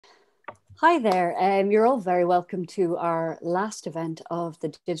Hi there, you're all very welcome to our last event of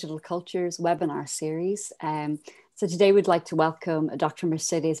the Digital Cultures webinar series. So today we'd like to welcome Dr.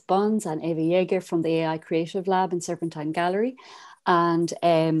 Mercedes Bunz and Eva Jäger from the AI Creative Lab in Serpentine Gallery, and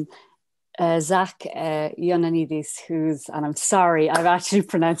Zach Ioannidis, and I'm sorry, I've actually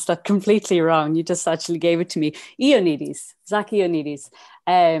pronounced that completely wrong. You just actually gave it to me. Zach Ioannidis.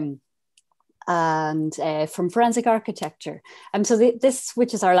 And from Forensic Architecture. So this,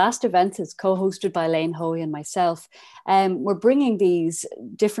 which is our last event, is co-hosted by Elaine, Hoey and myself. We're bringing these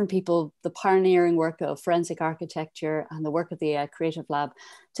different people, the pioneering work of forensic architecture and the work of the AI Creative Lab,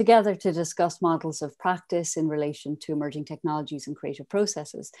 together to discuss models of practice in relation to emerging technologies and creative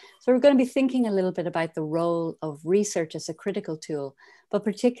processes. So we're going to be thinking a little bit about the role of research as a critical tool, but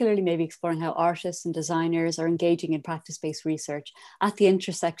particularly maybe exploring how artists and designers are engaging in practice-based research at the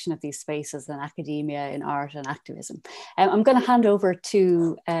intersection of these spaces in academia, in art and activism. I'm going to hand over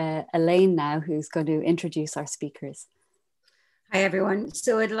to Elaine now, who's going to introduce our speakers. Hi everyone.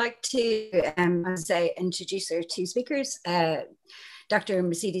 So I'd like to, introduce our two speakers, Dr.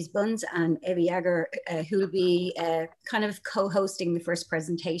 Mercedes Bunz and Eva Jäger, who will be kind of co-hosting the first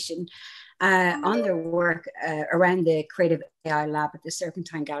presentation on their work around the Creative AI Lab at the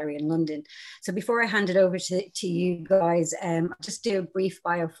Serpentine Gallery in London. So before I hand it over to you guys, I'll just do a brief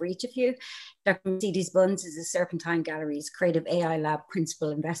bio for each of you. Dr. Mercedes Bunz is the Serpentine Gallery's Creative AI Lab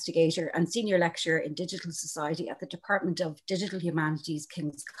Principal Investigator and Senior Lecturer in Digital Society at the Department of Digital Humanities,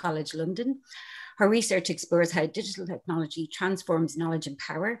 King's College London. Her research explores how digital technology transforms knowledge and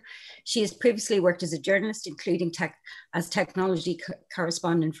power. She has previously worked as a journalist, including as technology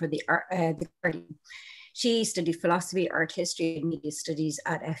correspondent for the Guardian. She studied philosophy, art history, and media studies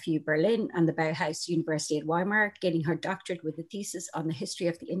at FU Berlin and the Bauhaus University at Weimar, getting her doctorate with a thesis on the history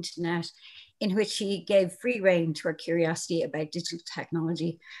of the internet, in which she gave free rein to her curiosity about digital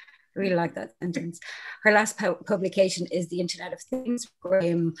technology. I really like that sentence. Her last publication is The Internet of Things,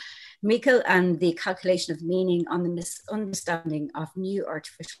 Graham Meikle, and the Calculation of Meaning on the Misunderstanding of New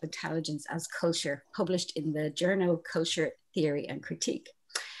Artificial Intelligence as Culture, published in the journal Culture, Theory and Critique.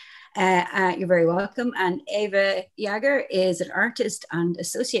 You're very welcome. And Eva Jäger is an artist and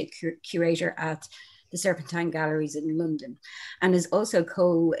associate curator at the Serpentine Galleries in London, and is also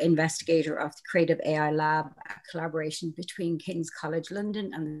co-investigator of the Creative AI Lab, a collaboration between King's College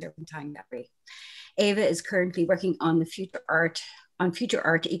London and the Serpentine Gallery. Eva is currently working on the Future Art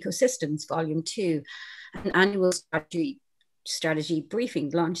Ecosystems, Volume 2, an annual strategy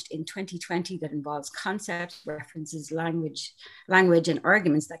briefing launched in 2020 that involves concepts, references, language and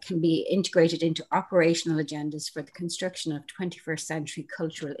arguments that can be integrated into operational agendas for the construction of 21st century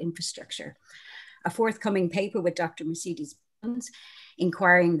cultural infrastructure. A forthcoming paper with Dr. Mercedes Bunz,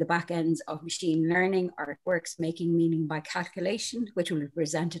 inquiring the back ends of machine learning, artworks making meaning by calculation, which will be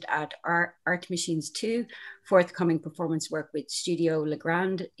presented at Art Machines 2, forthcoming performance work with Studio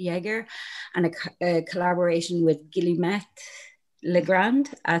Legrand Jäger, and a collaboration with Guillemette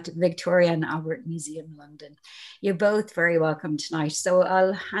Legrand at Victoria and Albert Museum, London. You're both very welcome tonight. So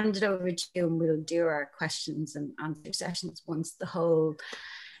I'll hand it over to you and we'll do our questions and answer sessions once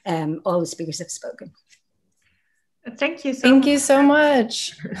all the speakers have spoken. Thank you so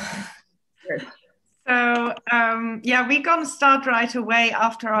much. Sure. So yeah, we're going to start right away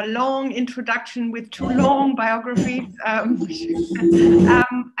after our long introduction with two long biographies and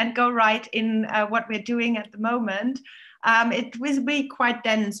go right in what we're doing at the moment. It will be quite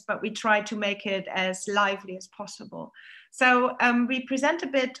dense, but we try to make it as lively as possible. So we present a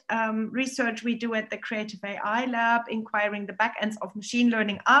bit research we do at the Creative AI Lab, inquiring the backends of machine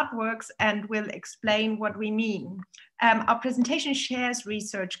learning artworks, and we'll explain what we mean. Our presentation shares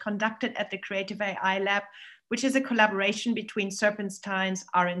research conducted at the Creative AI Lab, which is a collaboration between Serpentine's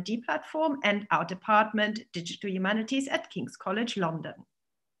R&D platform and our department, Digital Humanities at King's College London.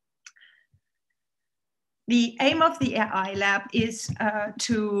 The aim of the AI Lab is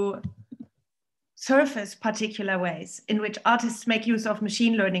to surface particular ways in which artists make use of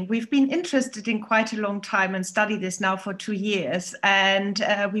machine learning. We've been interested in quite a long time and study this now for 2 years. And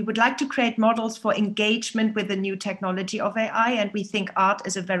we would like to create models for engagement with the new technology of AI. And we think art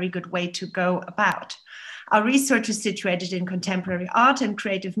is a very good way to go about. Our research is situated in contemporary art and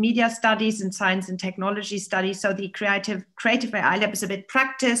creative media studies and science and technology studies. So the Creative AI Lab is a bit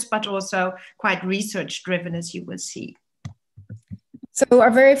practice, but also quite research driven, as you will see. So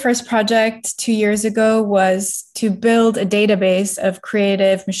our very first project 2 years ago was to build a database of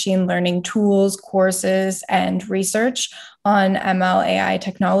creative machine learning tools, courses, and research on ML AI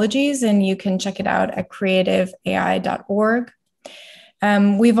technologies. And you can check it out at creativeai.org.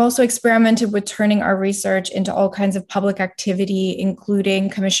 We've also experimented with turning our research into all kinds of public activity, including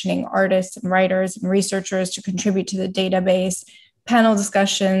commissioning artists and writers and researchers to contribute to the database, panel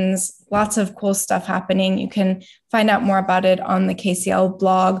discussions, lots of cool stuff happening. You can find out more about it on the KCL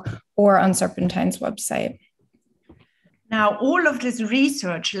blog or on Serpentine's website. Now, all of this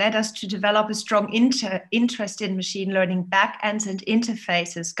research led us to develop a strong interest in machine learning backends and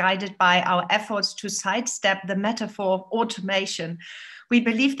interfaces, guided by our efforts to sidestep the metaphor of automation. We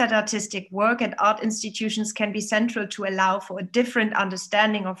believe that artistic work at art institutions can be central to allow for a different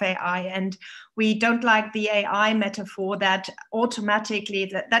understanding of AI. And we don't like the AI metaphor that automatically,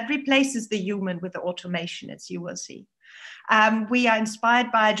 that replaces the human with the automation, as you will see. We are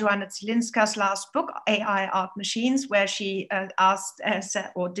inspired by Joanna Zielinska's last book, AI Art Machines, where she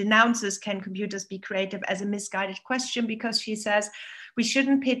denounces can computers be creative as a misguided question, because she says we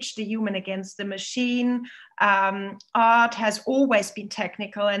shouldn't pitch the human against the machine. Art has always been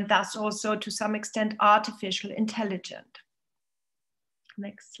technical and thus also to some extent artificial intelligent.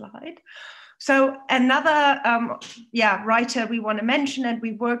 Next slide. So another writer we want to mention and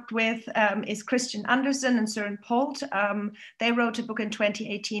we worked with is Christian Andersen and Søren Polt. They wrote a book in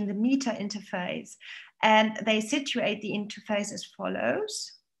 2018, The Meta Interface, and they situate the interface as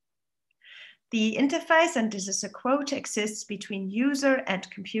follows. The interface, and this is a quote, exists between user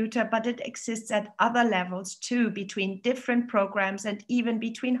and computer, but it exists at other levels too, between different programs and even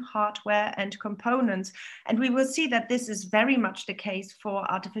between hardware and components. And we will see that this is very much the case for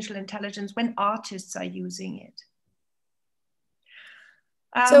artificial intelligence when artists are using it.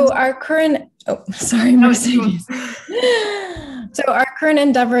 So our current, Mercedes. So our current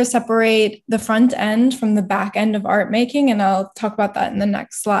endeavors separate the front end from the back end of art making, and I'll talk about that in the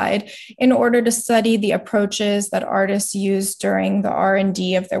next slide, in order to study the approaches that artists use during the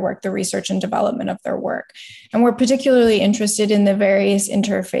R&D of their work, the research and development of their work. And we're particularly interested in the various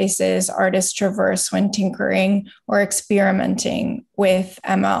interfaces artists traverse when tinkering or experimenting with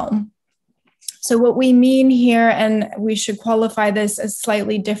ML. So what we mean here, and we should qualify this as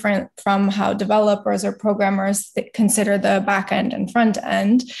slightly different from how developers or programmers consider the back end and front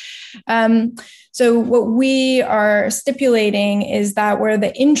end. So what we are stipulating is that where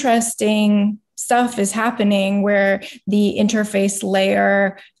the interesting stuff is happening, where the interface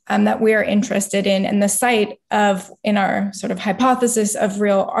layer that we are interested in, and the site of, in our sort of hypothesis of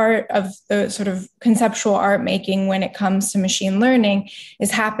real art, of the sort of conceptual art making when it comes to machine learning,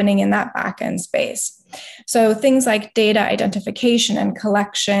 is happening in that backend space. So things like data identification and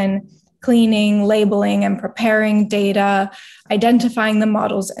collection, cleaning, labeling, and preparing data, identifying the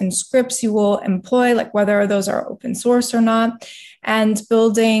models and scripts you will employ, like whether those are open source or not, and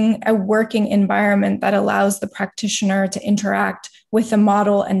building a working environment that allows the practitioner to interact with the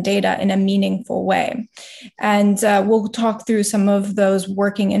model and data in a meaningful way. And we'll talk through some of those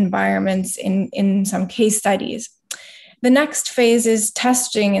working environments in some case studies. The next phase is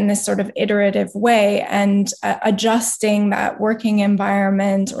testing in this sort of iterative way and adjusting that working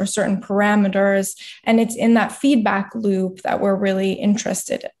environment or certain parameters. And it's in that feedback loop that we're really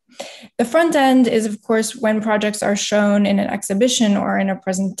interested in. The front end is, of course, when projects are shown in an exhibition or in a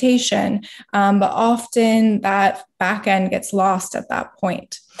presentation, but often that back end gets lost at that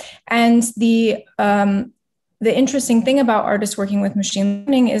point. And the interesting thing about artists working with machine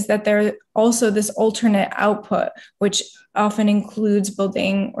learning is that there's also this alternate output, which often includes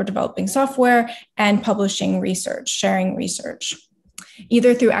building or developing software and publishing research, sharing research,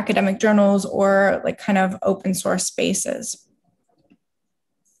 either through academic journals or like kind of open source spaces.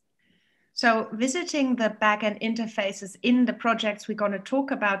 So visiting the backend interfaces in the projects we're going to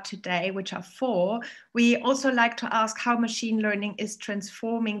talk about today, which are 4, we also like to ask how machine learning is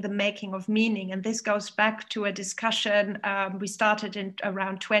transforming the making of meaning. And this goes back to a discussion we started in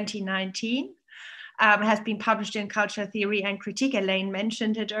around 2019. Has been published in Culture Theory and Critique. Elaine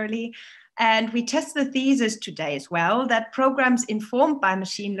mentioned it early. And we test the thesis today as well, that programs informed by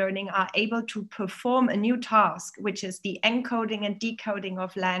machine learning are able to perform a new task, which is the encoding and decoding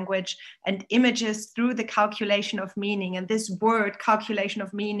of language and images through the calculation of meaning. And this word, calculation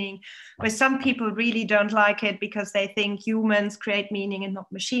of meaning, where some people really don't like it because they think humans create meaning and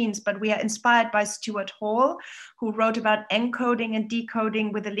not machines. But we are inspired by Stuart Hall, who wrote about encoding and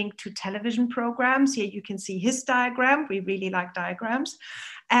decoding with a link to television programs. Here you can see his diagram. We really like diagrams.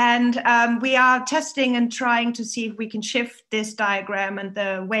 And we are testing and trying to see if we can shift this diagram and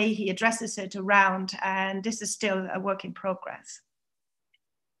the way he addresses it around. And this is still a work in progress.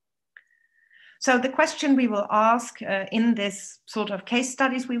 So the question we will ask in this sort of case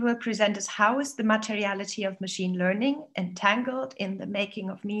studies we will present is, how is the materiality of machine learning entangled in the making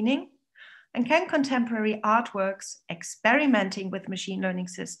of meaning? And can contemporary artworks experimenting with machine learning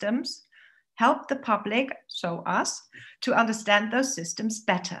systems help the public, so us, to understand those systems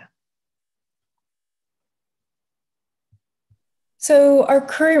better? So our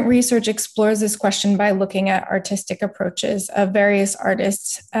current research explores this question by looking at artistic approaches of various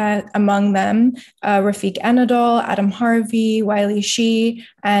artists, among them Rafik Anadol, Adam Harvey, Wiley Shih,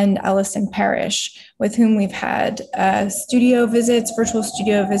 and Alison Parrish, with whom we've had studio visits, virtual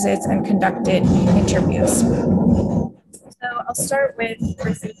studio visits, and conducted interviews. So I'll start with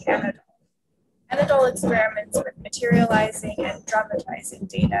Rafik Anadol. Anadol experiments with materializing and dramatizing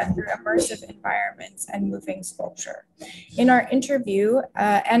data through immersive environments and moving sculpture. In our interview,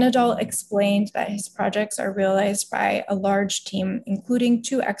 Anadol explained that his projects are realized by a large team, including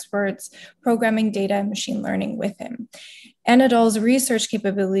 2 experts programming data and machine learning with him. Anadol's research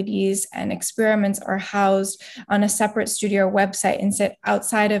capabilities and experiments are housed on a separate studio website and sit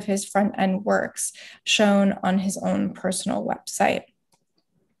outside of his front-end works, shown on his own personal website.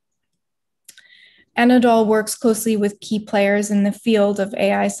 Anadol works closely with key players in the field of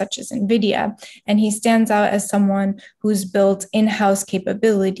AI, such as NVIDIA, and he stands out as someone who's built in-house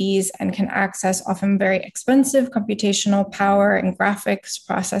capabilities and can access often very expensive computational power and graphics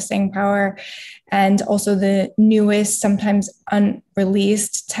processing power, and also the newest, sometimes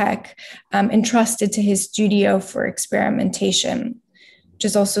unreleased tech entrusted to his studio for experimentation, which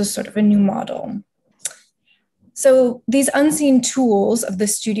is also sort of a new model. So these unseen tools of the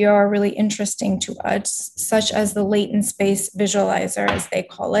studio are really interesting to us, such as the latent space visualizer, as they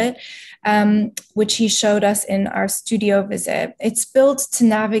call it, which he showed us in our studio visit. It's built to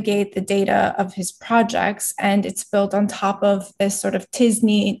navigate the data of his projects, and it's built on top of this sort of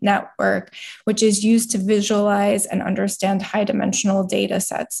Tisney network, which is used to visualize and understand high-dimensional data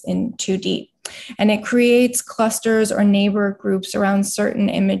sets in 2D. And it creates clusters or neighbor groups around certain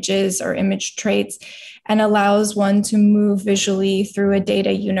images or image traits and allows one to move visually through a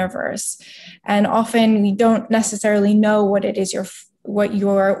data universe. And often we don't necessarily know what it is you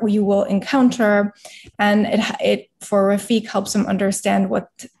will encounter. And it for Rafik helps him understand what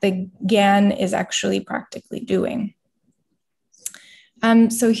the GAN is actually practically doing.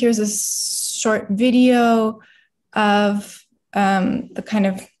 So here's a short video of the kind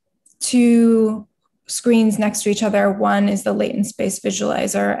of 2 screens next to each other. One is the latent space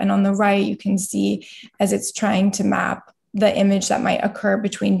visualizer, and on the right you can see as it's trying to map the image that might occur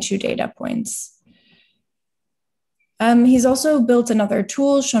between 2 data points. He's also built another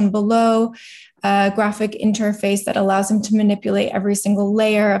tool shown below, a graphic interface that allows him to manipulate every single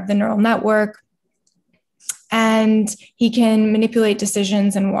layer of the neural network, and he can manipulate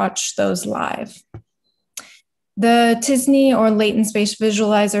decisions and watch those live. The Tisney or latent space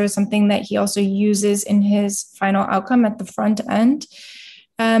visualizer is something that he also uses in his final outcome at the front end.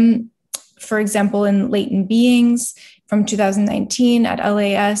 For example, in Latent Beings from 2019 at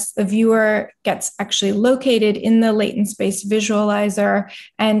LAS, the viewer gets actually located in the latent space visualizer,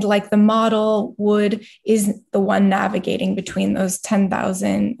 and like the model would, is the one navigating between those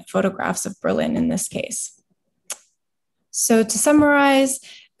 10,000 photographs of Berlin in this case. So to summarize,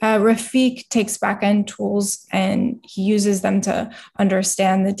 Rafik takes backend tools and he uses them to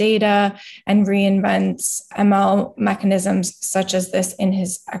understand the data and reinvents ML mechanisms such as this in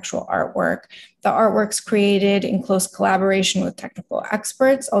his actual artwork. The artwork's created in close collaboration with technical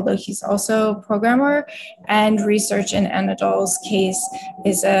experts, although he's also a programmer, and research in Anadol's case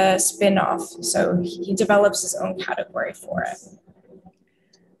is a spin-off. So he develops his own category for it.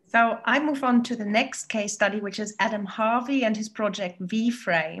 So I move on to the next case study, which is Adam Harvey and his project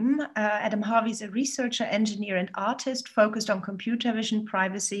V-Frame. Adam Harvey is a researcher, engineer, and artist focused on computer vision,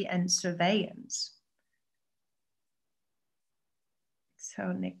 privacy, and surveillance.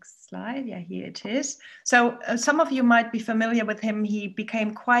 So next slide, yeah, here it is. So some of you might be familiar with him. He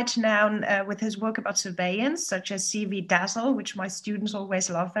became quite known with his work about surveillance, such as CV Dazzle, which my students always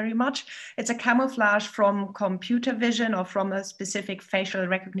love very much. It's a camouflage from computer vision or from a specific facial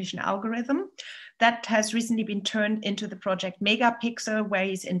recognition algorithm that has recently been turned into the project Megapixel, where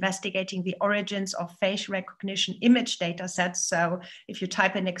he's investigating the origins of face recognition image data sets. So if you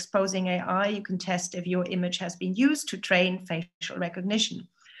type in exposing AI, you can test if your image has been used to train facial recognition.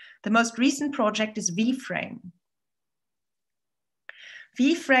 The most recent project is V-Frame.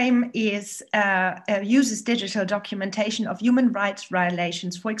 V-Frame is, uses digital documentation of human rights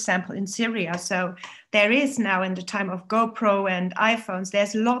violations, for example, in Syria. So there is now, in the time of GoPro and iPhones,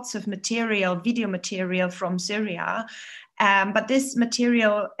 there's lots of material, video material from Syria. But this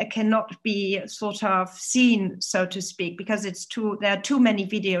material cannot be sort of seen, so to speak, because there are too many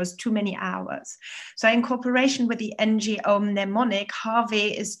videos, too many hours. So in cooperation with the NGO Mnemonic,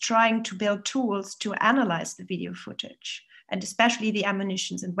 Harvey is trying to build tools to analyze the video footage, and especially the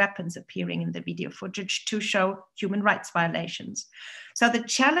ammunitions and weapons appearing in the video footage to show human rights violations. So the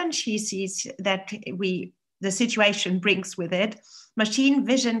challenge he sees that the situation brings with it, machine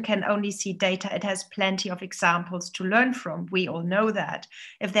vision can only see data. It has plenty of examples to learn from. We all know that.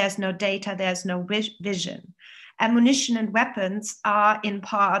 If there's no data, there's no vision. Ammunition and weapons are in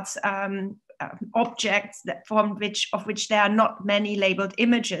parts objects of which there are not many labeled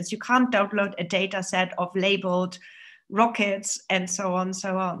images. You can't download a data set of labeled rockets and so on,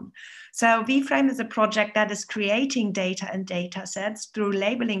 so on. So VFrame is a project that is creating data and data sets through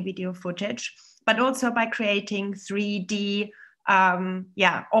labeling video footage, but also by creating 3D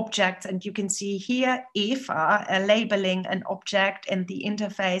objects. And you can see here Eva labeling an object and the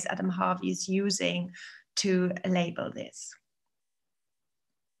interface Adam Harvey is using to label this,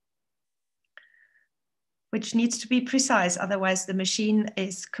 which needs to be precise, otherwise the machine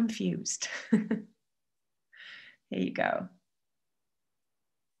is confused. Here you go.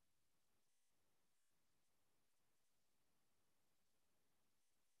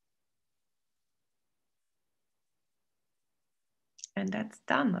 And that's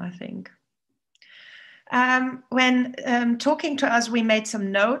done, I think. When talking to us, we made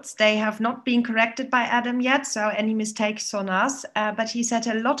some notes. They have not been corrected by Adam yet, so any mistakes on us. But he said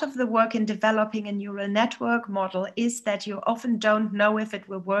a lot of the work in developing a neural network model is that you often don't know if it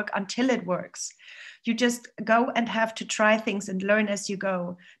will work until it works. You just go and have to try things and learn as you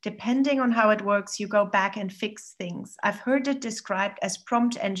go. Depending on how it works, you go back and fix things. I've heard it described as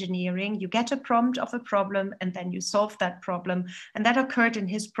prompt engineering. You get a prompt of a problem and then you solve that problem. And that occurred in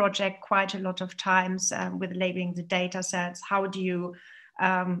his project quite a lot of times with labeling the data sets. How do you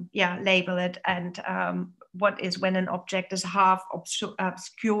label it? And what is when an object is half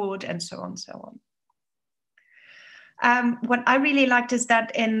obscured and so on, so on. What I really liked is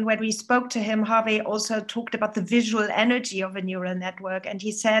that when we spoke to him, Harvey also talked about the visual energy of a neural network. And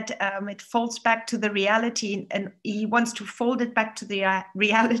he said it folds back to the reality, and he wants to fold it back to the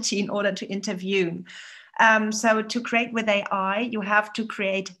reality in order to intervene. So to create with AI, you have to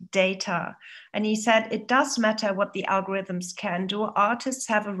create data. And he said, it does matter what the algorithms can do. Artists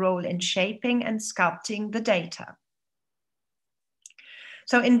have a role in shaping and sculpting the data.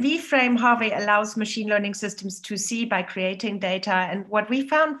 So in VFrame, Harvey allows machine learning systems to see by creating data. And what we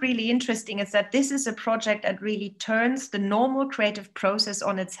found really interesting is that this is a project that really turns the normal creative process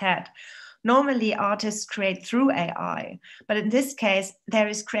on its head. Normally, artists create through AI, but in this case, there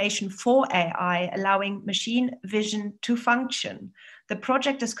is creation for AI, allowing machine vision to function. The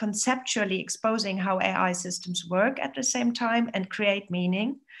project is conceptually exposing how AI systems work at the same time and create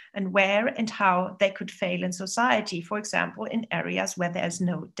meaning, and where and how they could fail in society, for example, in areas where there's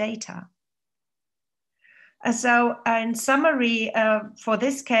no data. So in summary, for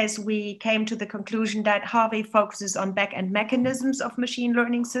this case, we came to the conclusion that Harvey focuses on back-end mechanisms of machine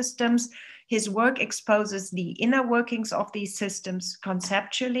learning systems. His work exposes the inner workings of these systems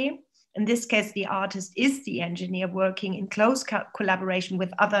conceptually. In this case, the artist is the engineer working in close collaboration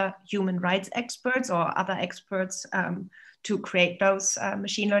with other human rights experts or other experts to create those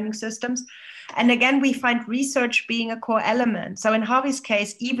machine learning systems. And again, we find research being a core element. So in Harvey's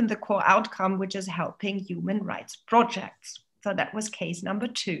case, even the core outcome, which is helping human rights projects. So that was case number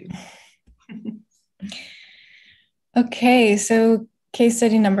 2. Okay, so case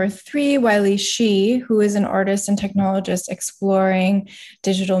study number 3, Wiley Shi, who is an artist and technologist exploring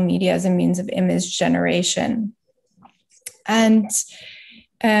digital media as a means of image generation. And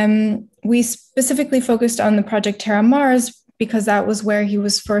we specifically focused on the project Terra Mars because that was where he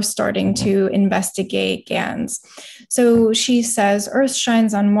was first starting to investigate GANs. So she says Earth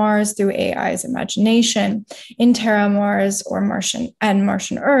shines on Mars through AI's imagination. In Terra Mars or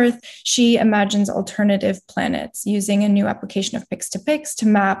Martian Earth, she imagines alternative planets using a new application of Pix2Pix to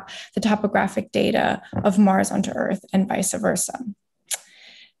map the topographic data of Mars onto Earth and vice versa.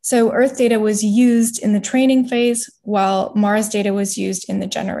 So Earth data was used in the training phase, while Mars data was used in the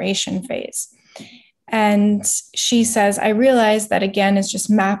generation phase. And she says, I realized that again is just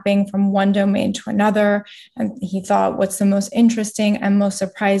mapping from one domain to another. And he thought, what's the most interesting and most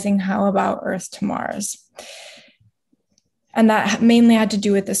surprising? How about Earth to Mars? And that mainly had to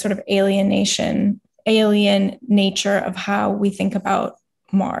do with this sort of alien nature of how we think about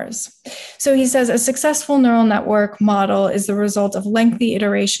Mars. So he says a successful neural network model is the result of lengthy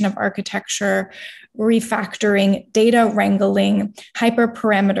iteration of architecture, refactoring, data wrangling,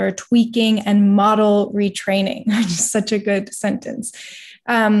 hyperparameter tweaking, and model retraining. Such a good sentence.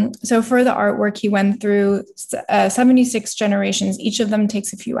 So for the artwork, he went through 76 generations. Each of them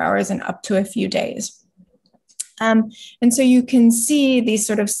takes a few hours and up to a few days. And so you can see these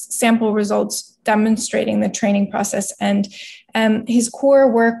sort of sample results demonstrating the training process. And his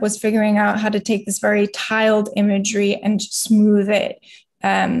core work was figuring out how to take this very tiled imagery and smooth it.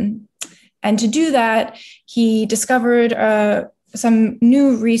 And to do that, he discovered some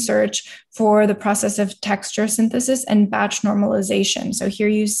new research for the process of texture synthesis and batch normalization. So here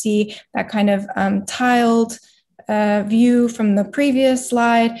you see that kind of tiled view from the previous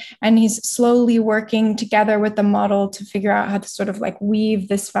slide, and he's slowly working together with the model to figure out how to sort of like weave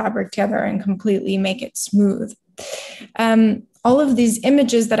this fabric together and completely make it smooth. All of these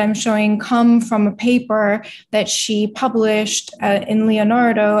images that I'm showing come from a paper that she published in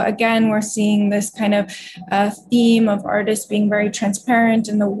Leonardo. Again, we're seeing this kind of theme of artists being very transparent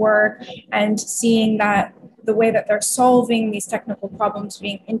in the work and seeing that the way that they're solving these technical problems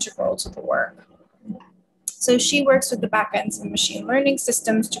being integral to the work. So she works with the backends of machine learning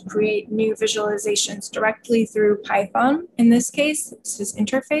systems to create new visualizations directly through Python. In this case, it's his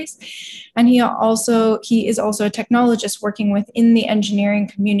interface. And he is also a technologist working within the engineering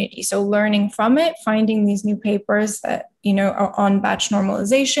community. So learning from it, finding these new papers that, are on batch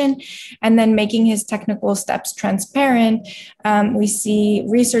normalization, and then making his technical steps transparent. We see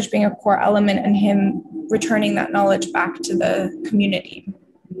research being a core element and him returning that knowledge back to the community.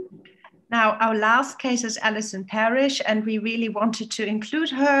 Now, our last case is Alison Parrish, and we really wanted to include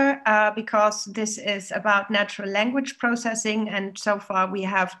her because this is about natural language processing. And so far we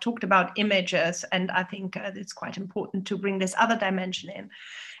have talked about images, and I think it's quite important to bring this other dimension in.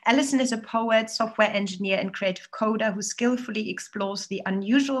 Alison is a poet, software engineer, and creative coder who skillfully explores the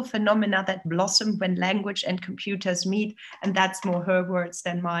unusual phenomena that blossom when language and computers meet. And that's more her words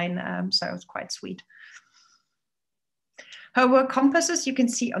than mine, so it's quite sweet. Her work compasses, you can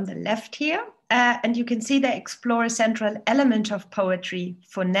see on the left here, and you can see they explore a central element of poetry,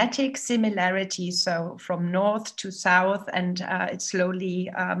 phonetic similarity, so from north to south, and it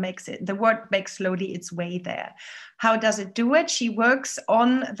slowly the word makes slowly its way there. How does it do it? She works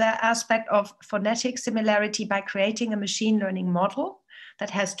on the aspect of phonetic similarity by creating a machine learning model that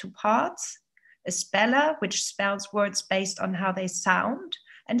has two parts, a speller, which spells words based on how they sound,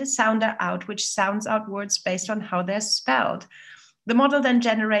 and a sounder out, which sounds out words based on how they're spelled. The model then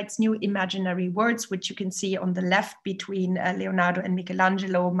generates new imaginary words, which you can see on the left between Leonardo and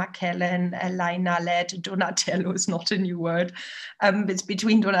Michelangelo, Magellan, Lainalet, Donatello is not a new word. It's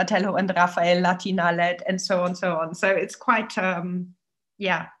between Donatello and Raphael, Latinalet, and so on, so on. So it's quite,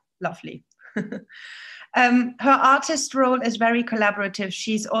 lovely. Her artist role is very collaborative.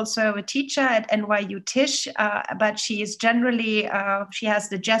 She's also a teacher at NYU Tisch, but she is generally, she has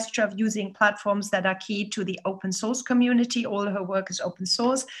the gesture of using platforms that are key to the open source community. All her work is open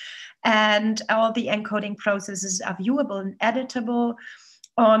source, and all the encoding processes are viewable and editable.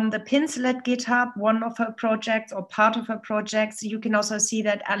 On the Pencil at GitHub, one of her projects or part of her projects, you can also see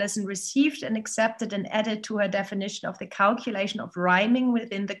that Alison received and accepted an edit to her definition of the calculation of rhyming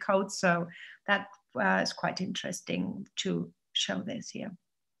within the code. So that it's quite interesting to show this here.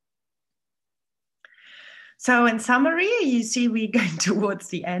 So in summary, you see we're going towards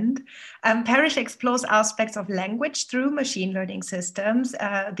the end. Parrish explores aspects of language through machine learning systems.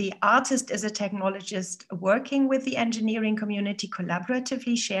 The artist is a technologist working with the engineering community,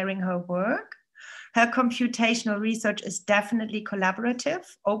 collaboratively sharing her work. Her computational research is definitely collaborative,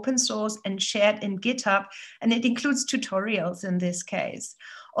 open source, and shared in GitHub, and it includes tutorials in this case.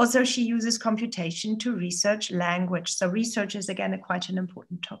 Also, she uses computation to research language. So research is, again, quite an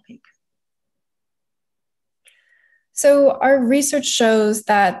important topic. So our research shows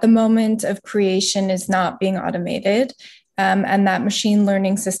that the moment of creation is not being automated, and that machine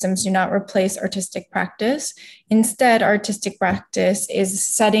learning systems do not replace artistic practice. Instead, artistic practice is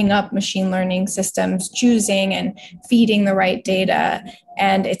setting up machine learning systems, choosing and feeding the right data,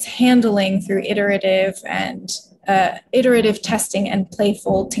 and it's handling through iterative testing and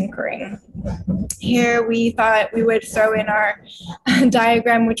playful tinkering. Here we thought we would throw in our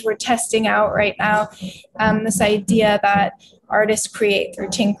diagram, which we're testing out right now, this idea that artists create through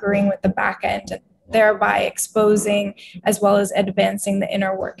tinkering with the back end, thereby exposing as well as advancing the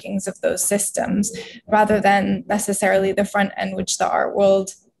inner workings of those systems, rather than necessarily the front end, which the art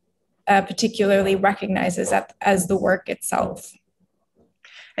world particularly recognizes as the work itself.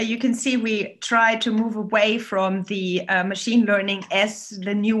 You can see we try to move away from the machine learning as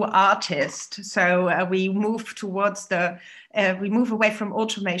the new artist. So we move towards we move away from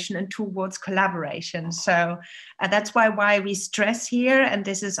automation and towards collaboration. So that's why we stress here, and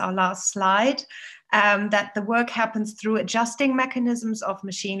this is our last slide, that the work happens through adjusting mechanisms of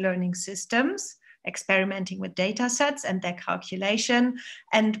machine learning systems, experimenting with data sets and their calculation.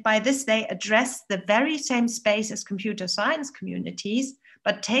 And by this, they address the very same space as computer science communities,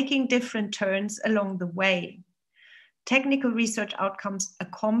 but taking different turns along the way. Technical research outcomes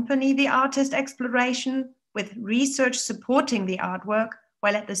accompany the artist exploration, with research supporting the artwork,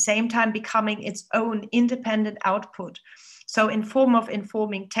 while at the same time becoming its own independent output. So in form of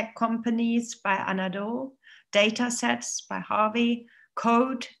informing tech companies by Anadol, data sets by Harvey,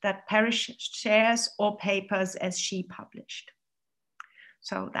 code that Parrish shares, or papers as she published.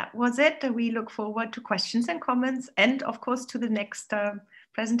 So that was it. We look forward to questions and comments, and of course to the next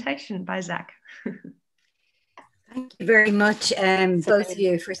presentation by Zach. Thank you very much, both of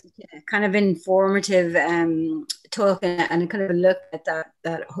you, for such a kind of informative talk and kind of a look at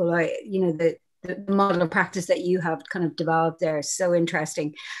that whole, the model of practice that you have kind of developed there. So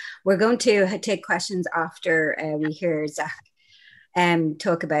interesting. We're going to take questions after we hear Zach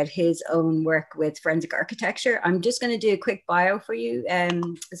talk about his own work with forensic architecture. I'm just going to do a quick bio for you,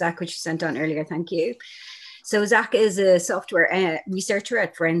 Zach, which you sent on earlier. Thank you. So Zach is a software researcher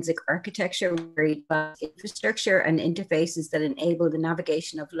at Forensic Architecture, where he develops infrastructure and interfaces that enable the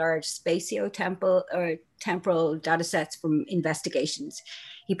navigation of large spatio-temporal data sets from investigations.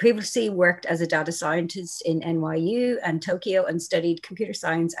 He previously worked as a data scientist in NYU and Tokyo, and studied computer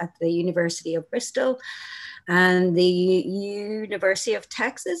science at the University of Bristol and the University of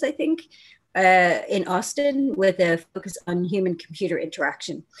Texas, I think, in Austin, with a focus on human-computer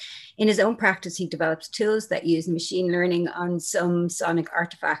interaction. In his own practice, he develops tools that use machine learning on some sonic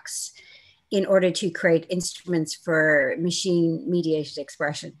artifacts in order to create instruments for machine-mediated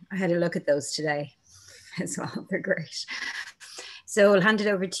expression. I had a look at those today as well. They're great. So I'll hand it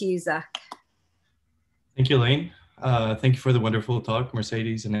over to you, Zach. Thank you, Elaine. Thank you for the wonderful talk,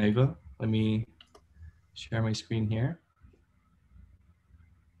 Mercedes and Eva. Let me share my screen here.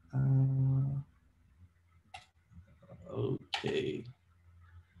 Okay.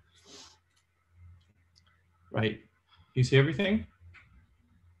 Right. You see everything?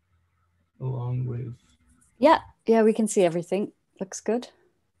 Along with... Yeah, we can see everything. Looks good.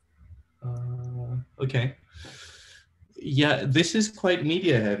 Okay. Yeah, this is quite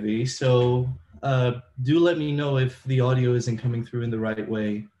media heavy, so do let me know if the audio isn't coming through in the right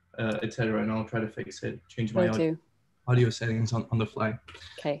way, etc., and I'll try to fix it, change my audio settings on the fly.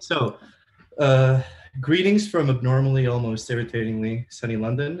 Okay. So, greetings from abnormally, almost irritatingly sunny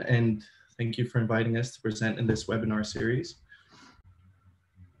London, and thank you for inviting us to present in this webinar series.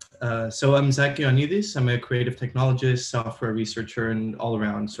 So I'm Zach Ioannidis. I'm a creative technologist, software researcher, and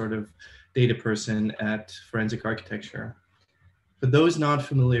all-around sort of data person at Forensic Architecture. For those not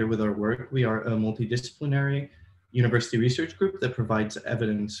familiar with our work, we are a multidisciplinary university research group that provides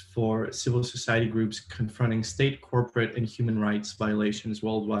evidence for civil society groups confronting state, corporate, and human rights violations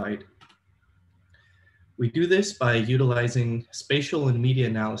worldwide. We do this by utilizing spatial and media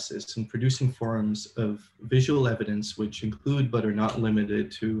analysis and producing forms of visual evidence, which include but are not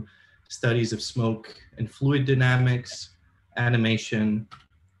limited to studies of smoke and fluid dynamics, animation,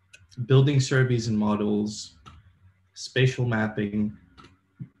 building surveys and models, spatial mapping,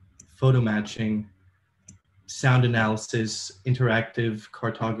 photo matching, sound analysis, interactive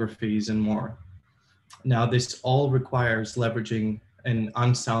cartographies, and more. Now, this all requires leveraging an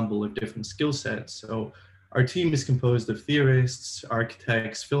ensemble of different skill sets. So our team is composed of theorists,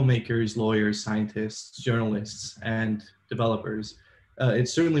 architects, filmmakers, lawyers, scientists, journalists, and developers.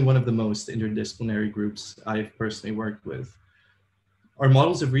 It's certainly one of the most interdisciplinary groups I've personally worked with. Our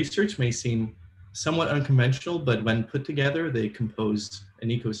models of research may seem somewhat unconventional, but when put together, they compose an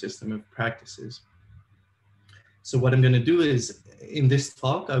ecosystem of practices. So what I'm going to do is, in this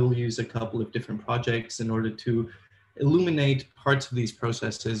talk, I will use a couple of different projects in order to illuminate parts of these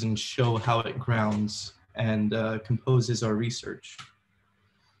processes and show how it grounds and composes our research.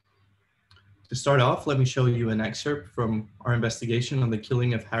 To start off, let me show you an excerpt from our investigation on the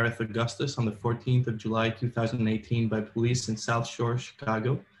killing of Harith Augustus on the 14th of July, 2018 by police in South Shore,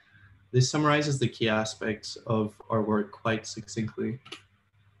 Chicago. This summarizes the key aspects of our work quite succinctly.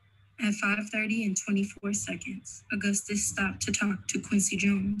 At 5:30 and 24 seconds, Augustus stopped to talk to Quincy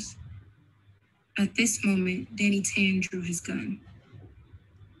Jones. At this moment, Danny Tan drew his gun.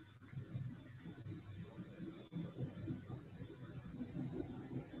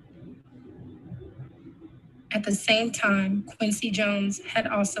 At the same time, Quincy Jones had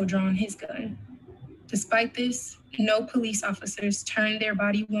also drawn his gun. Despite this, no police officers turned their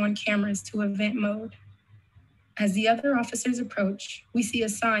body-worn cameras to event mode. As the other officers approach, we see a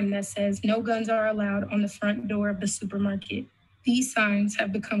sign that says no guns are allowed on the front door of the supermarket. These signs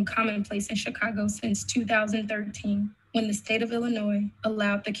have become commonplace in Chicago since 2013, when the state of Illinois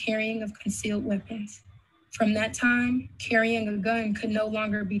allowed the carrying of concealed weapons. From that time, carrying a gun could no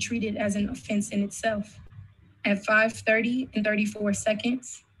longer be treated as an offense in itself. At 5:30 and 34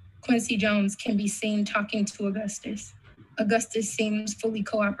 seconds, Quincy Jones can be seen talking to Augustus. Augustus seems fully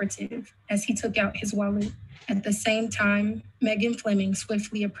cooperative as he took out his wallet. At the same time, Megan Fleming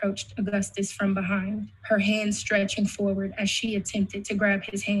swiftly approached Augustus from behind, her hand stretching forward as she attempted to grab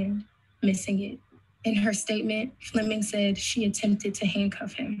his hand, missing it. In her statement, Fleming said she attempted to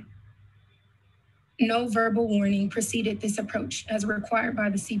handcuff him. No verbal warning preceded this approach as required by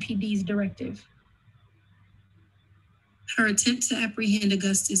the CPD's directive. Her attempt to apprehend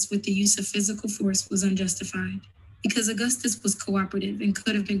Augustus with the use of physical force was unjustified because Augustus was cooperative and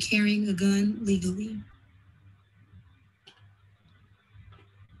could have been carrying a gun legally.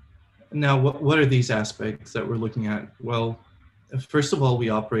 Now, what are these aspects that we're looking at? Well, first of all, we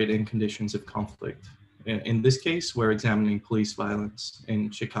operate in conditions of conflict. In this case, we're examining police violence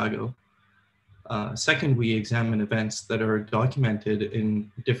in Chicago. Second, we examine events that are documented in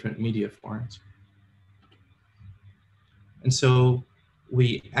different media forms. And so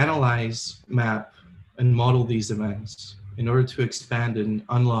we analyze, map, and model these events in order to expand and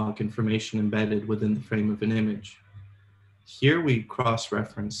unlock information embedded within the frame of an image. Here we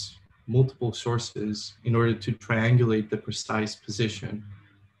cross-reference multiple sources in order to triangulate the precise position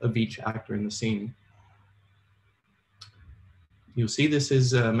of each actor in the scene. You'll see this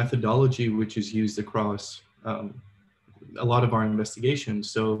is a methodology which is used across a lot of our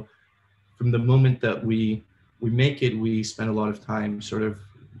investigations. So from the moment that we make it, we spend a lot of time sort of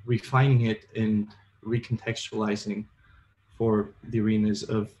refining it and recontextualizing for the arenas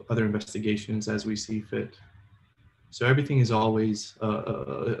of other investigations as we see fit. So everything is always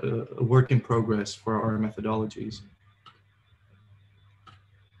a work in progress for our methodologies.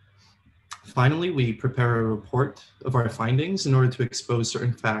 Finally, we prepare a report of our findings in order to expose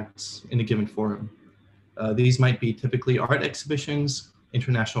certain facts in a given forum. These might be typically art exhibitions,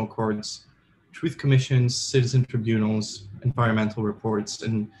 international courts, truth commissions, citizen tribunals, environmental reports,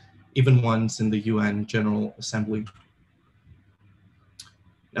 and even ones in the UN General Assembly.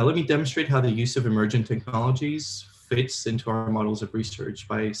 Now let me demonstrate how the use of emergent technologies fits into our models of research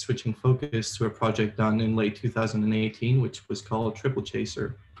by switching focus to a project done in late 2018, which was called Triple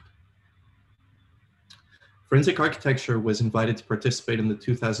Chaser. Forensic Architecture was invited to participate in the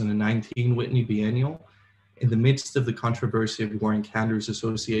 2019 Whitney Biennial in the midst of the controversy of Warren Kander's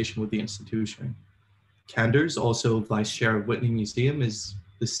association with the institution. Kanders, also vice chair of Whitney Museum, is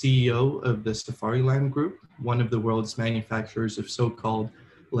the CEO of the Safariland Group, one of the world's manufacturers of so-called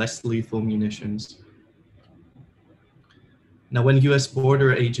less lethal munitions. Now, when US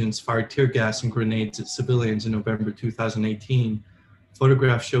border agents fired tear gas and grenades at civilians in November 2018,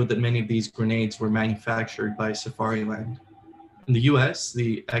 photographs showed that many of these grenades were manufactured by Safariland. In the US,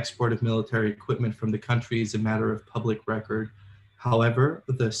 the export of military equipment from the country is a matter of public record. However,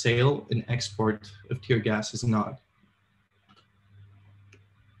 the sale and export of tear gas is not.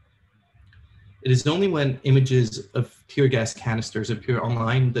 It is only when images of tear gas canisters appear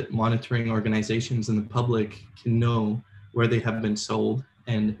online that monitoring organizations and the public can know where they have been sold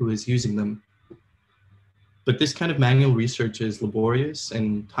and who is using them. But this kind of manual research is laborious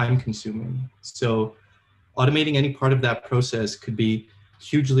and time-consuming. So automating any part of that process could be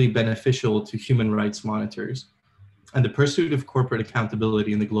hugely beneficial to human rights monitors and the pursuit of corporate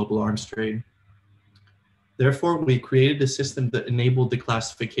accountability in the global arms trade. Therefore, we created a system that enabled the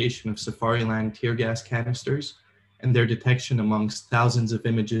classification of Safariland tear gas canisters and their detection amongst thousands of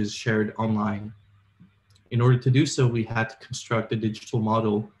images shared online. In order to do so, we had to construct a digital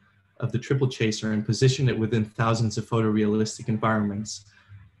model of the Triple Chaser and position it within thousands of photorealistic environments,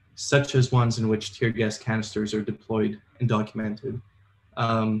 such as ones in which tear gas canisters are deployed and documented.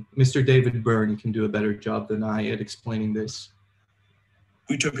 Mr. David Byrne can do a better job than I at explaining this.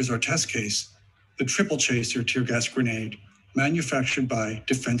 We took as our test case the Triple Chaser tear gas grenade manufactured by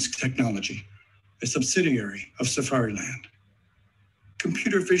Defense Technology, a subsidiary of Safariland.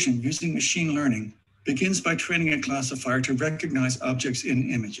 Computer vision using machine learning begins by training a classifier to recognize objects in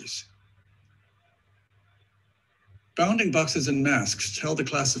images. Bounding boxes and masks tell the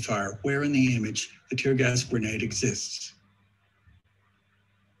classifier where in the image the tear gas grenade exists.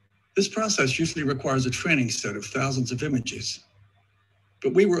 This process usually requires a training set of thousands of images.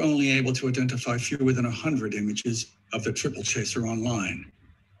 but we were only able to identify fewer than 100 images of the triple chaser online.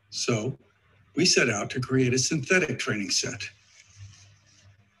 So we set out to create a synthetic training set.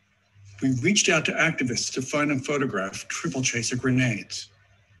 We reached out to activists to find and photograph triple chaser grenades.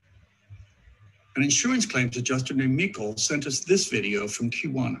 An insurance claims adjuster named Mikkel sent us this video from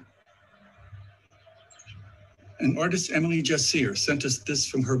Tijuana. And artist Emily Jassir sent us this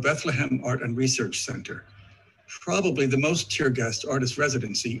from her Bethlehem Art and Research Center, probably the most tear-gassed artist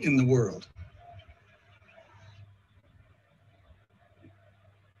residency in the world.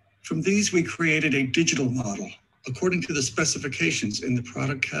 From these, we created a digital model according to the specifications in the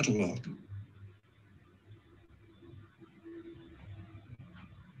product catalog.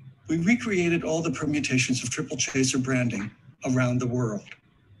 We recreated all the permutations of triple chaser branding around the world.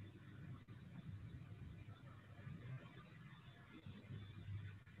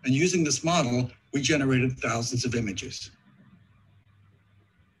 And using this model, we generated thousands of images.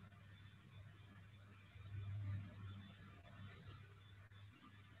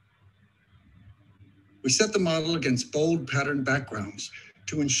 We set the model against bold pattern backgrounds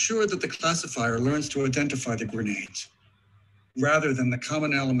to ensure that the classifier learns to identify the grenades, rather than the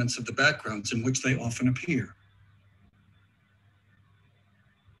common elements of the backgrounds in which they often appear.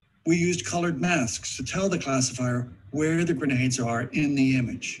 We used colored masks to tell the classifier where the grenades are in the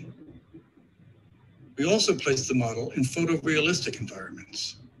image. We also placed the model in photorealistic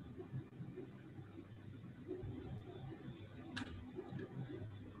environments.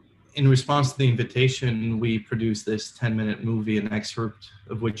 In response to the invitation, we produced this 10-minute movie, an excerpt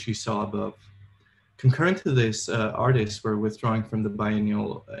of which you saw above. Concurrent to this, artists were withdrawing from the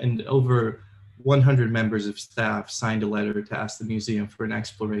biennial, and over 100 members of staff signed a letter to ask the museum for an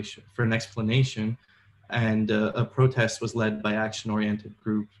explanation, and a protest was led by action-oriented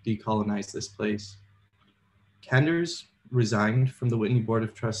group Decolonize This Place. Kanders resigned from the Whitney Board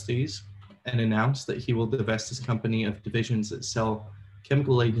of Trustees and announced that he will divest his company of divisions that sell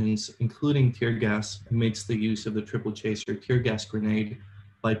chemical agents, including tear gas, amidst the use of the triple chaser tear gas grenade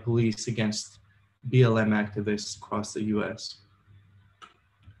by police against BLM activists across the US.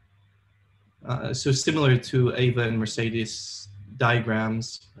 So similar to Ava and Mercedes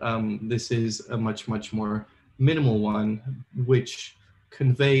diagrams, this is a much more minimal one, which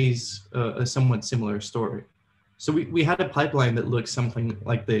conveys a somewhat similar story. So we had a pipeline that looks something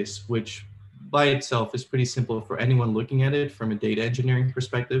like this, which by itself is pretty simple for anyone looking at it from a data engineering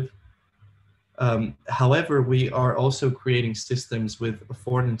perspective. However, we are also creating systems with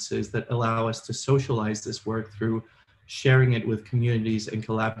affordances that allow us to socialize this work through sharing it with communities and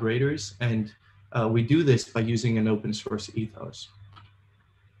collaborators. And we do this by using an open source ethos.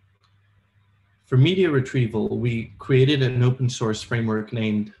 For media retrieval, we created an open source framework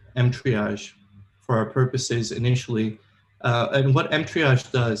named mTriage for our purposes initially. And what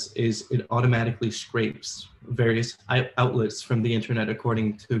mTriage does is it automatically scrapes various outlets from the internet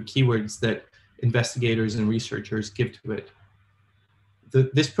according to keywords that investigators and researchers give to it.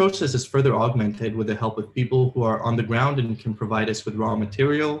 This process is further augmented with the help of people who are on the ground and can provide us with raw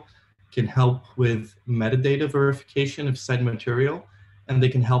material, can help with metadata verification of said material, and they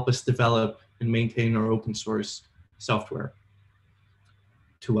can help us develop and maintain our open source software.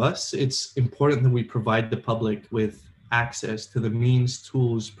 To us, it's important that we provide the public with access to the means,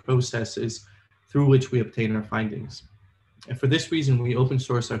 tools, processes through which we obtain our findings. And for this reason, we open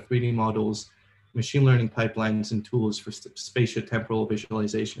source our 3D models, machine learning pipelines, and tools for spatiotemporal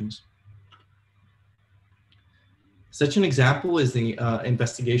visualizations. Such an example is the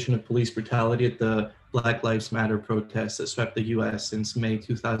investigation of police brutality at the Black Lives Matter protests that swept the US since May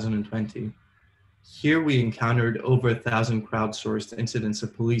 2020. Here we encountered over 1,000 crowdsourced incidents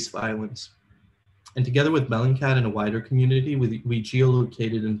of police violence. And together with Bellingcat and a wider community, we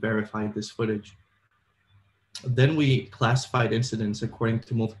geolocated and verified this footage. Then we classified incidents according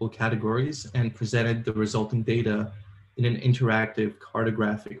to multiple categories and presented the resulting data in an interactive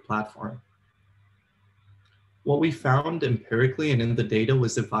cartographic platform. What we found empirically and in the data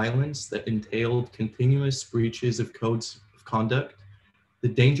was the violence that entailed continuous breaches of codes of conduct, the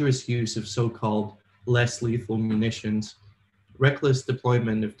dangerous use of so-called less lethal munitions, reckless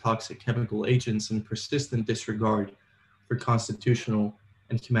deployment of toxic chemical agents, and persistent disregard for constitutional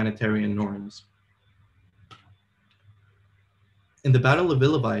and humanitarian norms. In the Battle of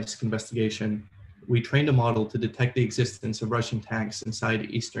Ilovaisk investigation, we trained a model to detect the existence of Russian tanks inside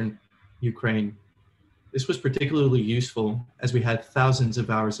eastern Ukraine. This was particularly useful as we had thousands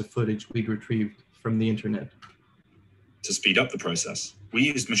of hours of footage we'd retrieved from the internet. To speed up the process, we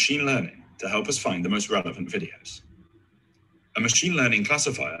used machine learning to help us find the most relevant videos. A machine learning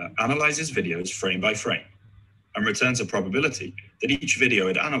classifier analyzes videos frame by frame. and returns a probability that each video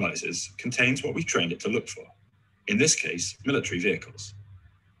it analyzes contains what we've trained it to look for, in this case, military vehicles.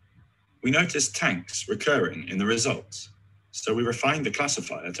 We noticed tanks recurring in the results, so we refined the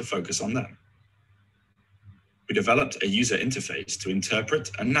classifier to focus on them. We developed a user interface to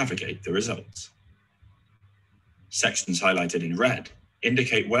interpret and navigate the results. Sections highlighted in red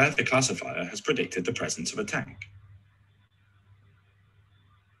indicate where the classifier has predicted the presence of a tank.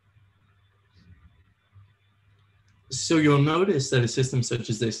 So you'll notice that a system such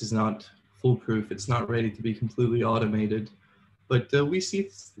as this is not foolproof. It's not ready to be completely automated, but we see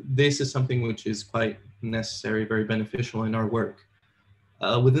this as something which is quite necessary, very beneficial in our work.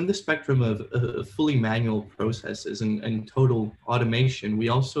 Within the spectrum of fully manual processes and total automation, we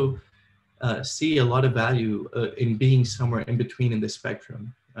also see a lot of value in being somewhere in between in the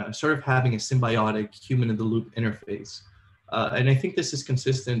spectrum, sort of having a symbiotic human-in-the-loop interface. And I think this is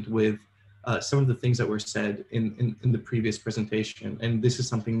consistent with some of the things that were said in the previous presentation, and this is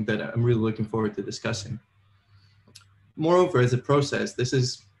something that I'm really looking forward to discussing. Moreover, as a process, this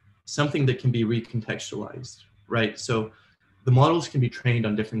is something that can be recontextualized, right? So the models can be trained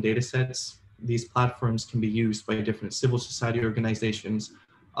on different data sets. These platforms can be used by different civil society organizations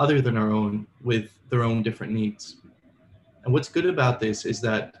other than our own, with their own different needs. And what's good about this is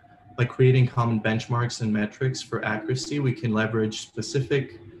that by creating common benchmarks and metrics for accuracy, we can leverage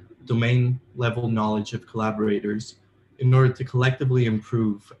specific domain level knowledge of collaborators in order to collectively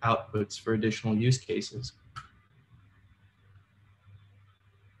improve outputs for additional use cases.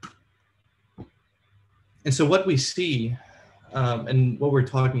 And so what we see, and what we're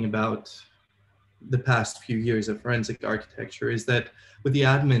talking about the past few years of forensic architecture, is that with the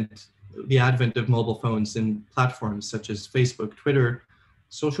advent of mobile phones and platforms such as Facebook, Twitter,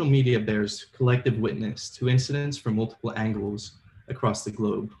 social media bears collective witness to incidents from multiple angles across the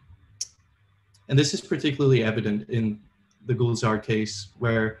globe. And this is particularly evident in the Gulzar case,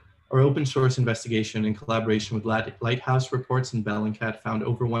 where our open source investigation in collaboration with Lighthouse Reports and Bellingcat found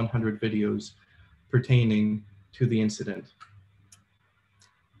over 100 videos pertaining to the incident.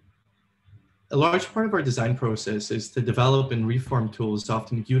 A large part of our design process is to develop and reform tools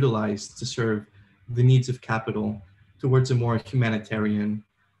often utilized to serve the needs of capital towards a more humanitarian,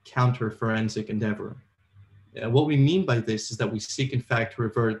 counter-forensic endeavor. What we mean by this is that we seek, in fact, to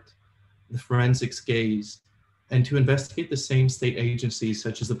revert the forensics gaze and to investigate the same state agencies,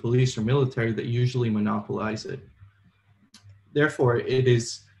 such as the police or military, that usually monopolize it. Therefore, it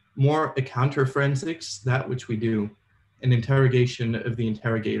is more a counter-forensics, that which we do, an interrogation of the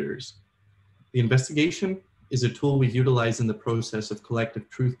interrogators. The investigation is a tool we utilize in the process of collective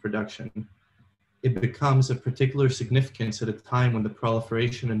truth production. It becomes of particular significance at a time when the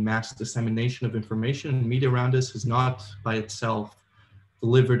proliferation and mass dissemination of information and media around us has not by itself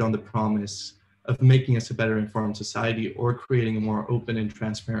delivered on the promise of making us a better informed society or creating a more open and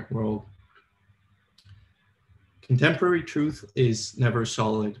transparent world. Contemporary truth is never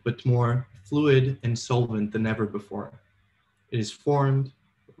solid, but more fluid and solvent than ever before. It is formed,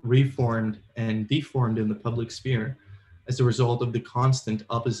 reformed, and deformed in the public sphere as a result of the constant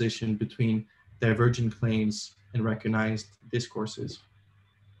opposition between divergent claims and recognized discourses.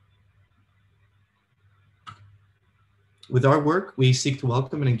 With our work, we seek to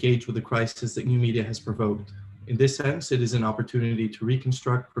welcome and engage with the crisis that new media has provoked. In this sense, it is an opportunity to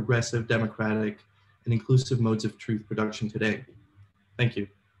reconstruct progressive, democratic, and inclusive modes of truth production today. Thank you.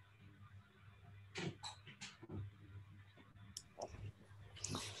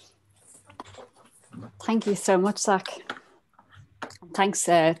 Thank you so much, Zach. Thanks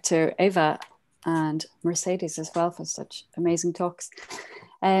to Eva and Mercedes as well for such amazing talks.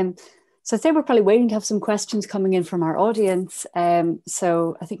 So I think we're probably waiting to have some questions coming in from our audience.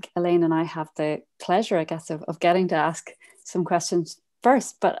 So I think Elaine and I have the pleasure, I guess, of getting to ask some questions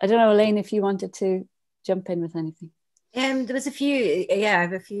first. But I don't know, Elaine, if you wanted to jump in with anything. There was a few, I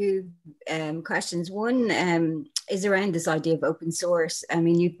have a few questions. One is around this idea of open source. I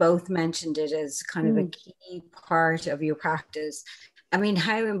mean, you both mentioned it as kind of a key part of your practice. I mean,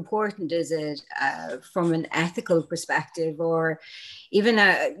 how important is it from an ethical perspective, or even,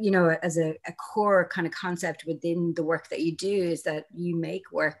 you know, as a core kind of concept within the work that you do, is that you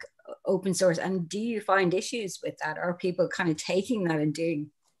make work open source? And do you find issues with that? Are people kind of taking that and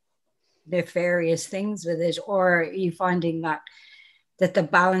doing nefarious things with it, or are you finding that the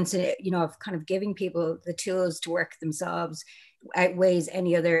balance, you know, of kind of giving people the tools to work themselves outweighs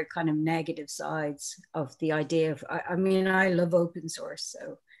any other kind of negative sides of the idea of, I mean, I love open source,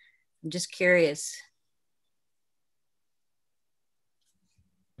 so I'm just curious.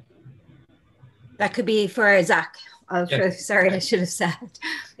 That could be for Zach. I'll throw, sorry, I should have said.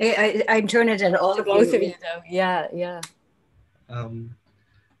 I'm throwing it at all to of both you. of you, though. Yeah.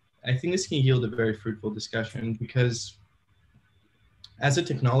 I think this can yield a very fruitful discussion because as a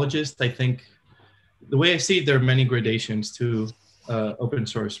technologist, I think the way I see it, there are many gradations to open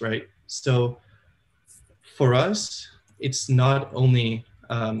source, right? So for us, it's not only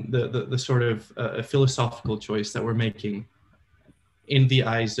the sort of a philosophical choice that we're making in the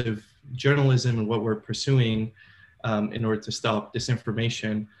eyes of journalism and what we're pursuing in order to stop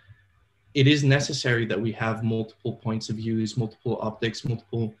disinformation. It is necessary that we have multiple points of views, multiple optics,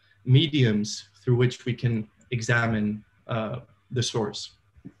 multiple mediums through which we can examine the source,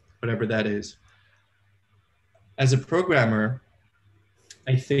 whatever that is. As a programmer,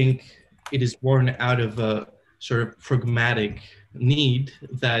 I think it is born out of a sort of pragmatic need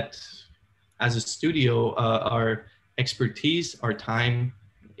that as a studio, our expertise, our time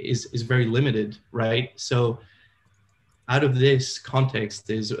is very limited, right? So out of this context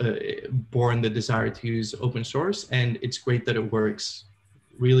is born the desire to use open source, and it's great that it works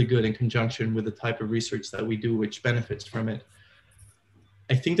really good in conjunction with the type of research that we do, which benefits from it.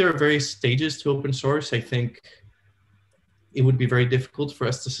 I think there are various stages to open source. I think it would be very difficult for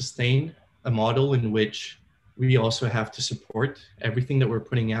us to sustain a model in which we also have to support everything that we're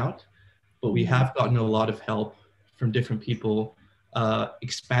putting out, but we have gotten a lot of help from different people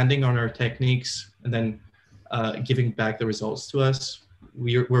expanding on our techniques and then giving back the results to us.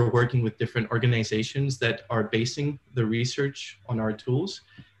 We're working with different organizations that are basing the research on our tools,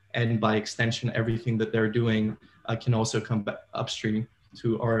 and by extension, everything that they're doing can also come back upstream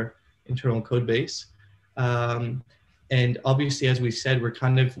to our internal code base. And obviously, as we said, we're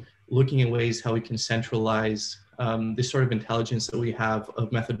kind of looking at ways how we can centralize this sort of intelligence that we have of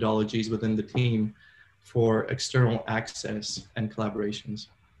methodologies within the team for external access and collaborations.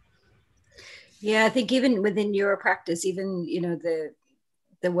 Yeah, I think even within your practice, even, you know,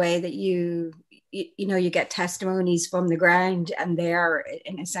 the way that you get testimonies from the ground, and they are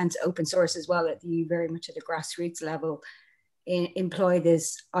in a sense open source as well, that you very much at a grassroots level employ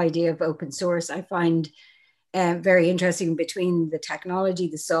this idea of open source. I find very interesting between the technology,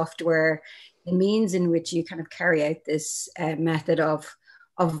 the software, the means in which you kind of carry out this method of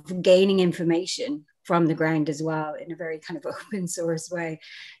gaining information from the ground as well in a very kind of open source way.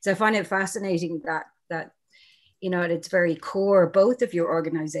 So I find it fascinating that you know, at its very core, both of your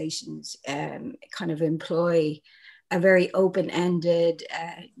organizations kind of employ a very open-ended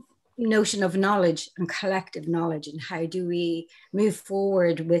notion of knowledge and collective knowledge, and how do we move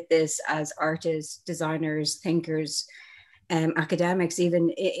forward with this as artists, designers, thinkers, academics,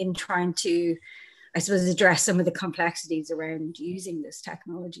 even in trying to, I suppose, address some of the complexities around using this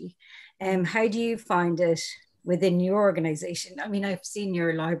technology. How do you find it within your organization? I mean, I've seen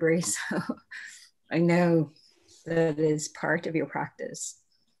your library, so I know that is part of your practice.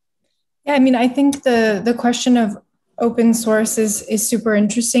 Yeah, I mean, I think the question of open source is super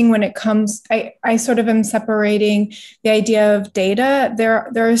interesting when it comes, I sort of am separating the idea of data.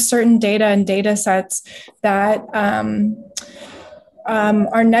 There are certain data and data sets that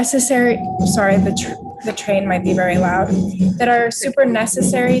are necessary. Sorry, the train might be very loud. That are super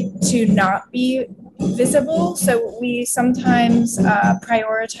necessary to not be visible. So we sometimes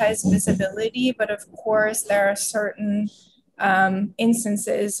prioritize visibility, but of course there are certain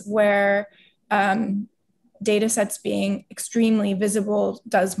instances where data sets being extremely visible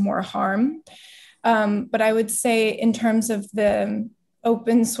does more harm. But I would say in terms of the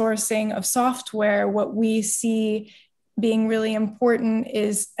open sourcing of software, what we see being really important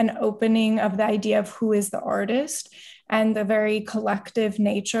is an opening of the idea of who is the artist and the very collective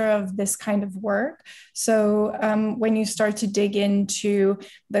nature of this kind of work. So when you start to dig into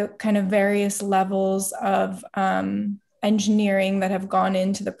the kind of various levels of engineering that have gone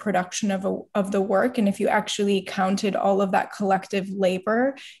into the production of the work, and if you actually counted all of that collective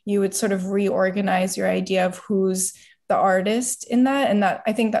labor, you would sort of reorganize your idea of who's the artist in that. And that,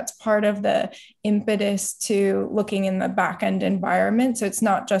 I think that's part of the impetus to looking in the back-end environment. So it's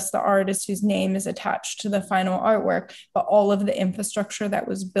not just the artist whose name is attached to the final artwork, but all of the infrastructure that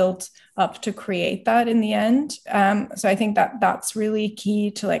was built up to create that in the end. So I think that that's really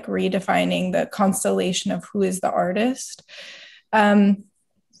key to like redefining the constellation of who is the artist. And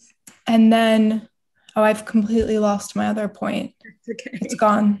then, oh, I've completely lost my other point. Okay. It's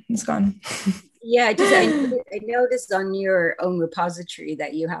gone. Yeah, I noticed on your own repository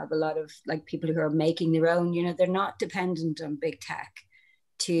that you have a lot of like people who are making their own, you know, they're not dependent on big tech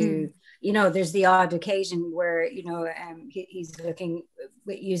to you know, there's the odd occasion where, you know, he's looking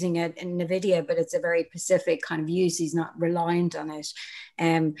using a NVIDIA, but it's a very specific kind of use. He's not reliant on it.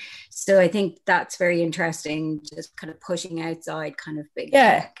 So I think that's very interesting, just kind of pushing outside kind of big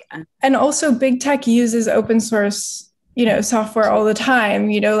tech. And also big tech uses open source, you know, software all the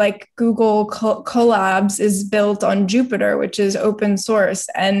time. You know, like Google Colabs is built on Jupyter, which is open source.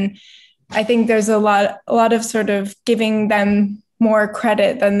 And I think there's a lot of sort of giving them more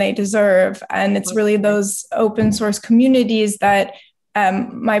credit than they deserve. And it's really those open source communities that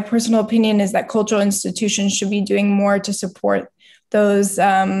my personal opinion is that cultural institutions should be doing more to support those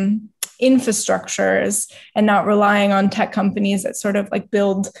infrastructures and not relying on tech companies that sort of like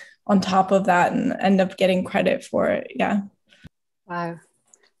build on top of that and end up getting credit for it. Yeah. Wow.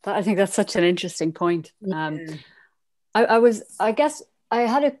 I think that's such an interesting point. Yeah. I guess I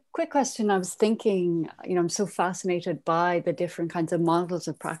had a quick question. I was thinking, you know, I'm so fascinated by the different kinds of models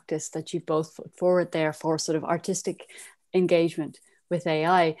of practice that you've both put forward there for sort of artistic engagement with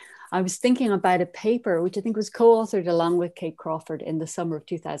AI. I was thinking about a paper, which I think was co-authored along with Kate Crawford in the summer of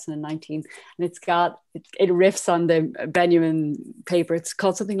 2019. And it riffs on the Benjamin paper. It's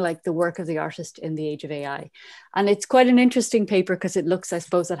called something like The Work of the Artist in the Age of AI. And it's quite an interesting paper because it looks, I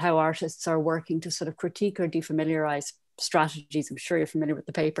suppose, at how artists are working to sort of critique or defamiliarize strategies. I'm sure you're familiar with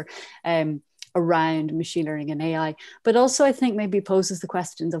the paper. Around machine learning and AI, but also I think maybe poses the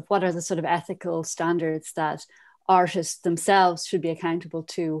questions of what are the sort of ethical standards that artists themselves should be accountable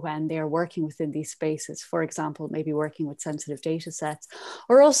to when they're working within these spaces. For example, maybe working with sensitive data sets,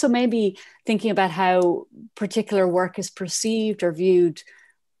 or also maybe thinking about how particular work is perceived or viewed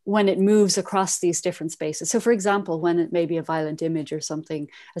when it moves across these different spaces. So for example, when it may be a violent image or something,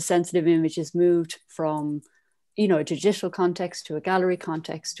 a sensitive image is moved from, you know, a digital context to a gallery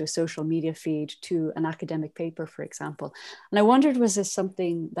context to a social media feed to an academic paper, for example. And I wondered, was this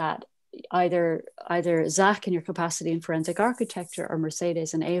something that either Zach in your capacity in forensic architecture or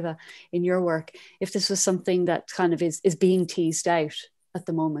Mercedes and Eva in your work, if this was something that kind of is being teased out at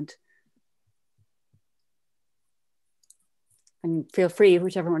the moment? And feel free,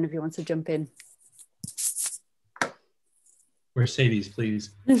 whichever one of you wants to jump in. Mercedes, please.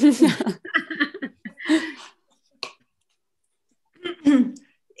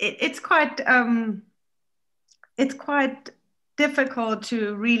 It's quite difficult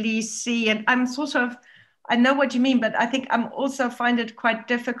to really see, and I know what you mean, but I think I'm also find it quite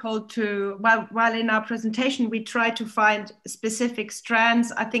difficult to, while in our presentation we try to find specific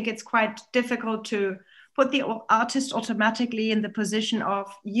strands, I think it's quite difficult to put the artist automatically in the position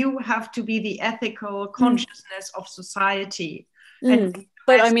of, you have to be the ethical consciousness of society.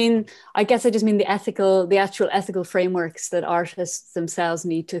 But I mean, I guess I just mean the actual ethical frameworks that artists themselves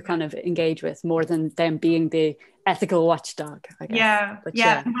need to kind of engage with, more than them being the ethical watchdog, I guess.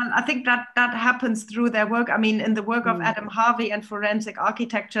 Yeah. Well, I think that happens through their work. I mean, in the work of Adam Harvey and forensic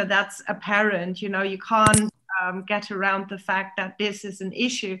architecture, that's apparent. You know, you can't get around the fact that this is an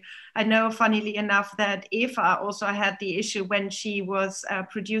issue. I know, funnily enough, that Eva also had the issue when she was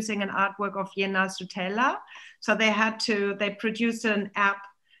producing an artwork of Jenna Sutella. So they produced an app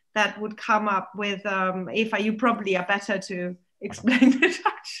that would come up with, Eva, you probably are better to explain it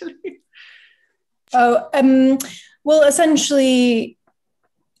actually. Well, essentially,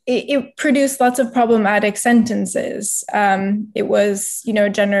 it produced lots of problematic sentences. It was, you know, a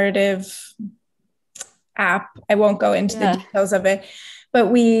generative app. I won't go into the details of it, but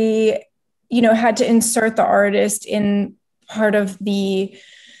we, you know, had to insert the artist in part of the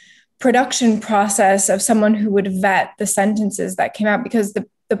production process of someone who would vet the sentences that came out, because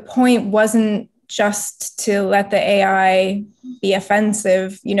the point wasn't just to let the AI be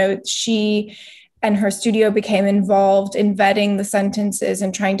offensive. You know, she and her studio became involved in vetting the sentences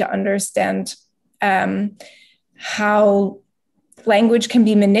and trying to understand how language can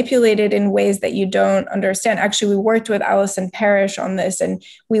be manipulated in ways that you don't understand. Actually, we worked with Alison Parrish on this, and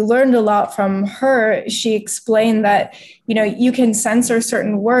we learned a lot from her. She explained that, you know, you can censor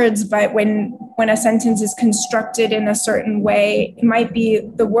certain words, but when a sentence is constructed in a certain way, it might be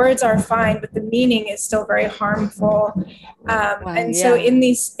the words are fine, but the meaning is still very harmful. So in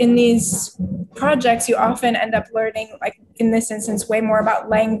these projects, you often end up learning, like in this instance, way more about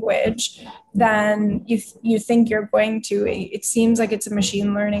language than you think you're going to. It seems like it's a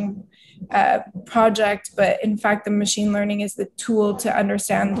machine learning project, but in fact, the machine learning is the tool to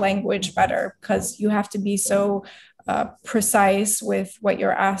understand language better, because you have to be so precise with what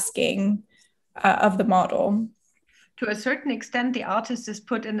you're asking of the model. To a certain extent, the artist is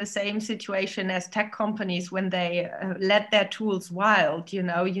put in the same situation as tech companies when they let their tools wild. You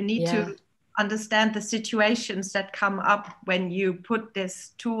know, you need to understand the situations that come up when you put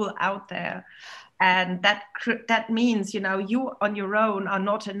this tool out there. And that means, you on your own are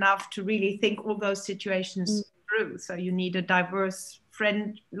not enough to really think all those situations through. So you need a diverse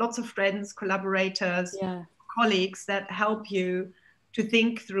lots of friends, collaborators, colleagues that help you to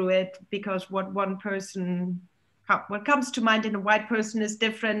think through it, because what comes to mind in a white person is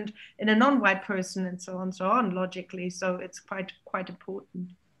different in a non-white person, and so on logically. So it's quite important.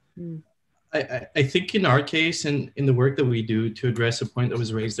 I think in our case and in the work that we do, to address a point that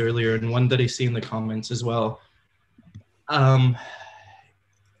was raised earlier and one that I see in the comments as well, in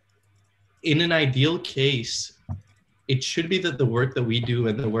an ideal case, it should be that the work that we do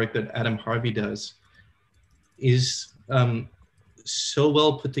and the work that Adam Harvey does is so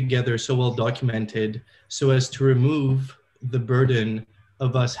well put together, so well documented, so as to remove the burden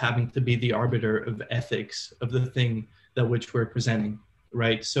of us having to be the arbiter of ethics of the thing that which we're presenting,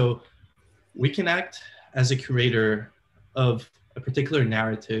 right? So we can act as a curator of a particular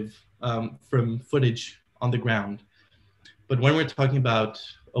narrative from footage on the ground. But when we're talking about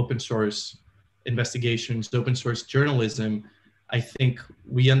open source investigations, open source journalism, I think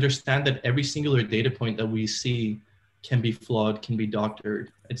we understand that every singular data point that we see can be flawed, can be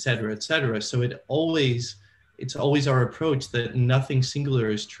doctored, et cetera, et cetera. So it's always our approach that nothing singular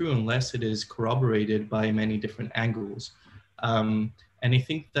is true unless it is corroborated by many different angles. And I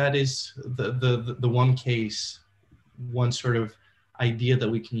think that is the one case, one sort of idea that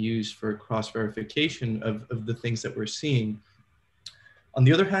we can use for cross-verification of the things that we're seeing. On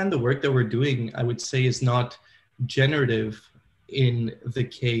the other hand, the work that we're doing, I would say, is not generative in the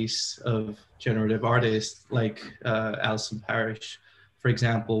case of generative artists like Alison Parrish, for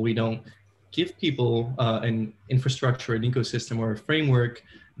example. We don't give people an infrastructure, an ecosystem, or a framework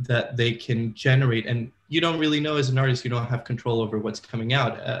that they can generate. And you don't really know, as an artist, you don't have control over what's coming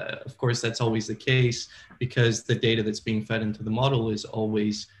out. Of course, that's always the case because the data that's being fed into the model is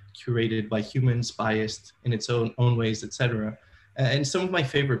always curated by humans, biased in its own ways, etc. And some of my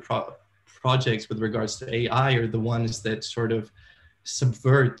favorite projects with regards to AI are the ones that sort of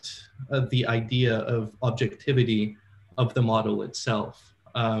subvert the idea of objectivity of the model itself.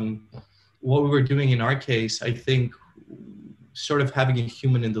 What we were doing in our case, I think, sort of having a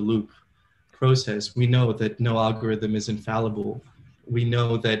human in the loop process. We know that no algorithm is infallible. We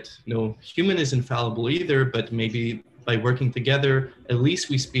know that no human is infallible either, but maybe by working together, at least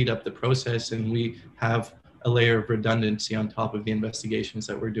we speed up the process and we have a layer of redundancy on top of the investigations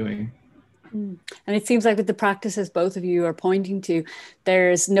that we're doing. And it seems like with the practices both of you are pointing to,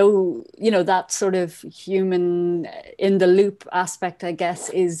 there's no, that sort of human in the loop aspect, I guess,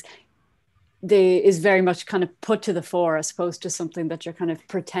 is very much kind of put to the fore, as opposed to something that you're kind of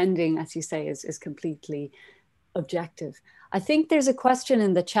pretending, as you say, is completely objective. I think there's a question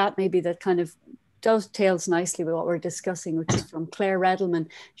in the chat maybe that kind of dovetails nicely with what we're discussing, which is from Claire Redelman.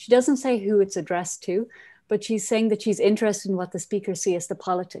 She doesn't say who it's addressed to, but she's saying that she's interested in what the speakers see as the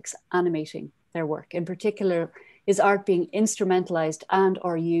politics animating their work. In particular, is art being instrumentalized and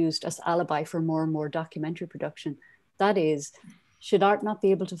or used as alibi for more and more documentary production? That is, should art not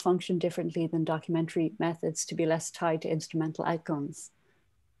be able to function differently than documentary methods to be less tied to instrumental outcomes?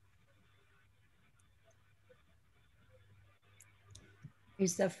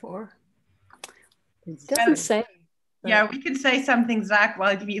 Who's that for? It doesn't say. Yeah, we can say something, Zach,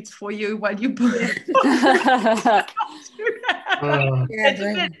 while it's for you, while you put it.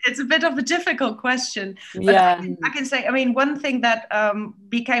 It's a bit of a difficult question. But yeah, I can say, one thing that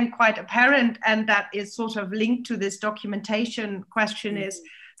became quite apparent, and that is sort of linked to this documentation question, is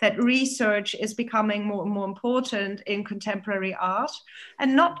that research is becoming more and more important in contemporary art,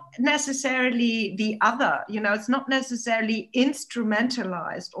 and not necessarily the other. It's not necessarily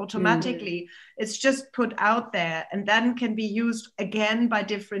instrumentalized automatically. It's just put out there and then can be used again by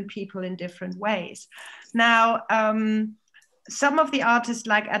different people in different ways. Now, some of the artists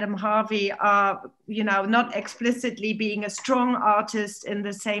like Adam Harvey are, not explicitly being a strong artist in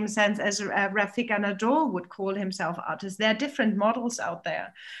the same sense as Rafik Anadol would call himself artist. There are different models out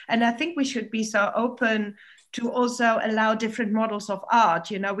there. And I think we should be so open to also allow different models of art.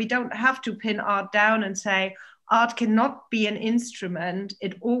 We don't have to pin art down and say, art cannot be an instrument.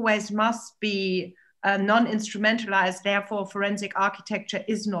 It always must be non-instrumentalized, therefore forensic architecture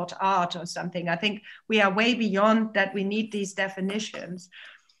is not art or something. I think we are way beyond that. We need these definitions.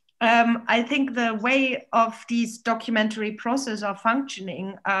 I think the way of these documentary processes are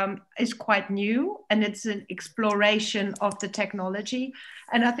functioning is quite new, and it's an exploration of the technology.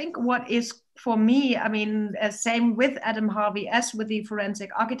 And I think what is, for me, same with Adam Harvey as with the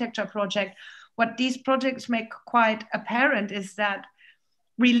Forensic Architecture Project, what these projects make quite apparent is that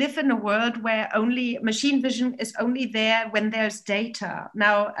we live in a world where only machine vision is only there when there's data.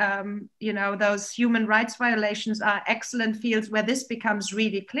 Now, those human rights violations are excellent fields where this becomes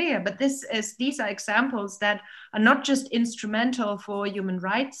really clear, but these are examples that are not just instrumental for human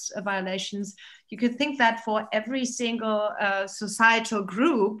rights violations. You could think that for every single societal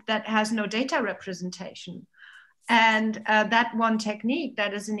group that has no data representation. And that one technique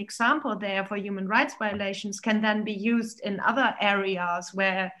that is an example there for human rights violations can then be used in other areas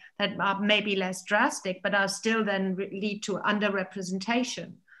that are maybe less drastic, but are still then lead to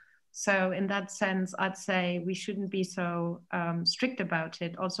underrepresentation. So in that sense, I'd say we shouldn't be so strict about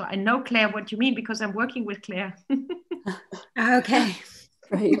it. Also, I know, Claire, what you mean, because I'm working with Claire. Okay.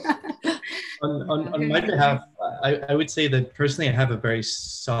 Right. On my behalf, I would say that personally I have a very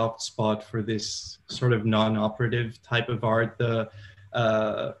soft spot for this sort of non-operative type of art, the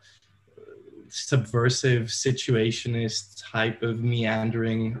subversive situationist type of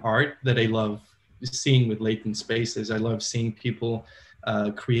meandering art that I love seeing with latent spaces. I love seeing people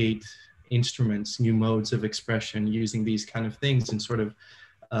create instruments, new modes of expression using these kind of things, and sort of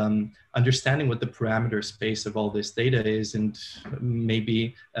understanding what the parameter space of all this data is, and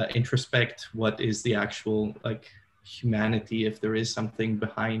maybe introspect what is the actual humanity, if there is something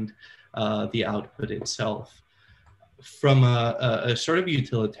behind the output itself. From a sort of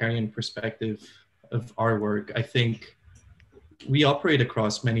utilitarian perspective of our work, I think we operate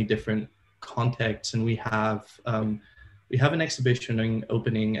across many different contexts, and we have an exhibition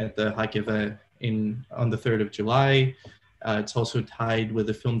opening at the Jäger on the 3rd of July. It's also tied with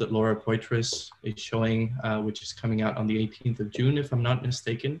a film that Laura Poitras is showing, which is coming out on the 18th of June, if I'm not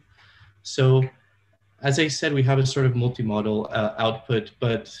mistaken. So, as I said, we have a sort of multi-modal output,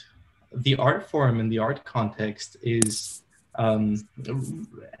 but the art form and the art context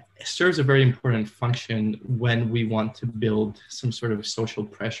serves a very important function when we want to build some sort of social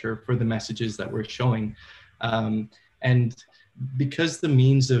pressure for the messages that we're showing. And because the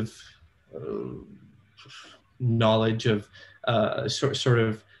means of knowledge of sort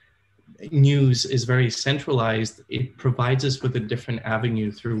of news is very centralized, it provides us with a different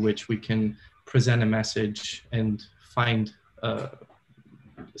avenue through which we can present a message and find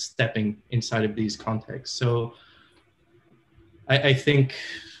stepping inside of these contexts. So I think,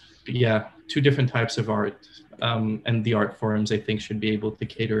 yeah, two different types of art, and the art forms I think should be able to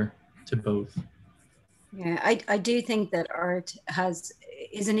cater to both. Yeah, I do think that art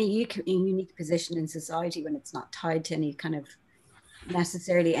is in a unique position in society when it's not tied to any kind of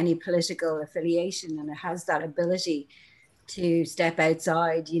necessarily any political affiliation, and it has that ability to step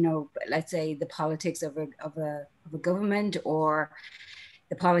outside, let's say the politics of a government, or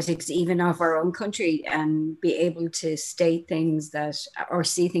the politics even of our own country, and be able to state things or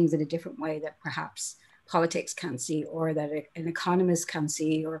see things in a different way that perhaps politics can't see, or that an economist can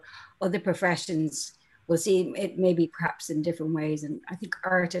see, or other professions will see it maybe perhaps in different ways. And I think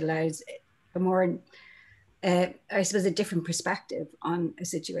art allows a more, I suppose, a different perspective on a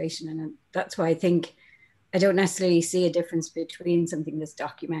situation. And that's why I think I don't necessarily see a difference between something that's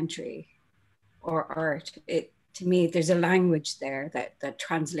documentary or art. To me, there's a language there that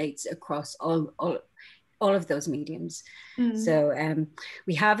translates across all of those mediums. Mm. So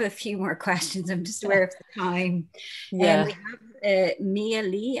we have a few more questions. I'm just aware of the time. Yeah. We have Mia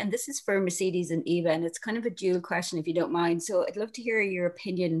Lee, and this is for Mercedes and Eva, and it's kind of a dual question, if you don't mind. So I'd love to hear your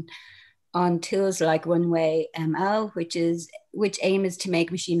opinion on tools like One-Way ML, which aim is to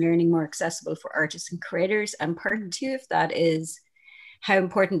make machine learning more accessible for artists and creators. And part two of that is, how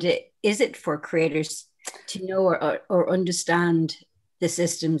important is it for creators to know or understand the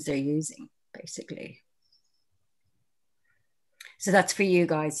systems they're using, basically? So that's for you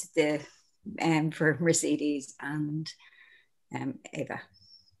guys, for Mercedes and Eva.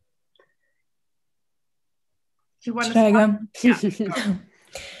 Do you want Should I go? Yeah.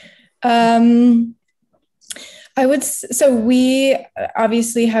 So we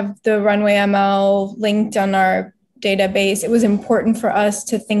obviously have the Runway ML linked on our database. It was important for us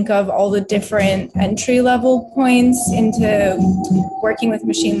to think of all the different entry level points into working with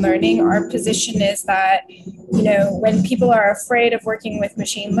machine learning. Our position is that, when people are afraid of working with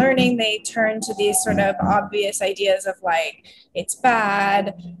machine learning, they turn to these sort of obvious ideas of like, it's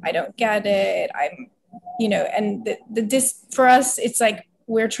bad, I don't get it, and for us, it's like,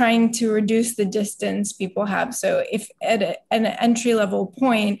 we're trying to reduce the distance people have. So if at an entry level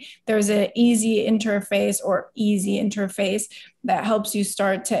point, there's an easy interface that helps you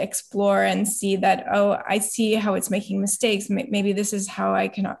start to explore and see that, oh, I see how it's making mistakes. Maybe this is how I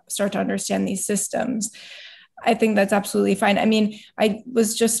can start to understand these systems. I think that's absolutely fine. I mean, I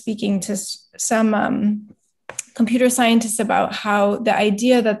was just speaking to some computer scientists about how the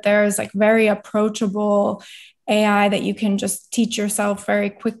idea that there's like very approachable AI that you can just teach yourself very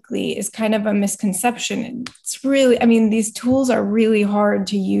quickly is kind of a misconception. It's really, I mean, these tools are really hard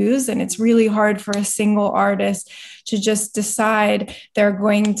to use, and it's really hard for a single artist to just decide they're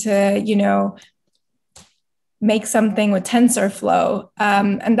going to, you know, make something with TensorFlow.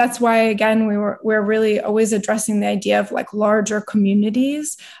 And that's why, again, we're really always addressing the idea of like larger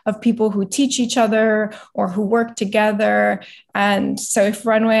communities of people who teach each other or who work together. And so if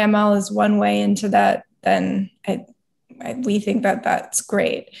Runway ML is one way into that, then we think that that's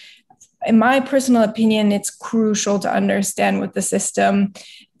great. In my personal opinion, it's crucial to understand what the system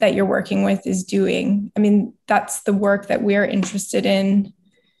that you're working with is doing. I mean, that's the work that we're interested in.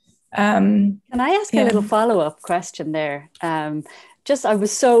 Can I ask a little follow-up question there? A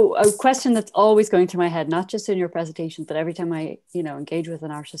question that's always going through my head, not just in your presentation, but every time I, you know, engage with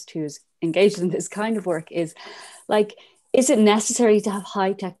an artist who's engaged in this kind of work is like, is it necessary to have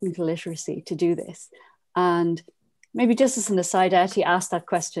high technical literacy to do this? And maybe just as an aside, I actually asked that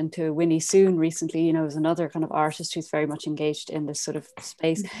question to Winnie Soon recently, you know, as another kind of artist who's very much engaged in this sort of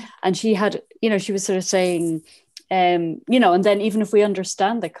space. And she had, you know, she was sort of saying, you know, and then even if we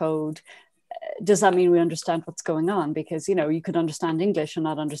understand the code, does that mean we understand what's going on? Because, you know, you could understand English and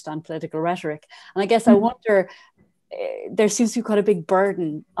not understand political rhetoric. And I guess I wonder, there seems to be quite a big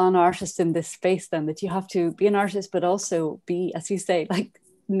burden on artists in this space then, that you have to be an artist, but also be, as you say, like,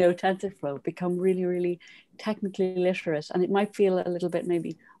 no TensorFlow, become really, really technically literate. And it might feel a little bit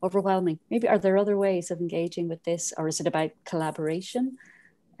maybe overwhelming. Maybe are there other ways of engaging with this, or is it about collaboration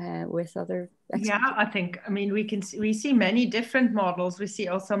with other experts? Yeah, I think, I mean, we see many different models. We see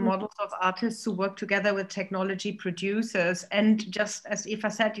also models of artists who work together with technology producers. And just as Eva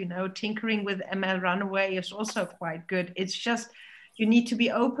said, you know, tinkering with ML Runaway is also quite good. It's just, you need to be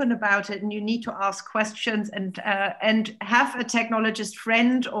open about it, and you need to ask questions and have a technologist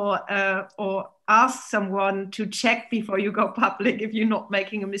friend or ask someone to check before you go public if you're not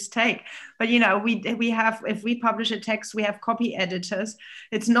making a mistake. But, you know, we have, if we publish a text, we have copy editors.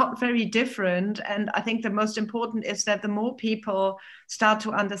 It's not very different. And I think the most important is that the more people start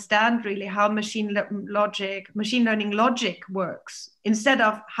to understand really how machine learning logic works, instead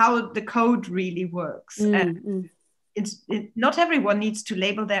of how the code really works. Not everyone needs to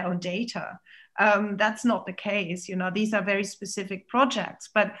label their own data. That's not the case. You know, these are very specific projects,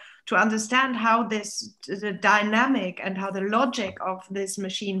 but to understand how the dynamic and how the logic of this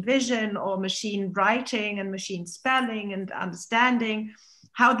machine vision or machine writing and machine spelling and understanding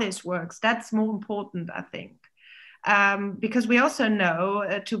how this works, that's more important, I think. Because we also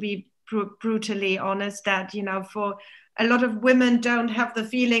know, to be brutally honest, that, you know, for a lot of women don't have the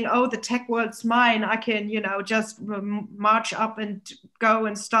feeling, oh, the tech world's mine, I can, you know, just march up and go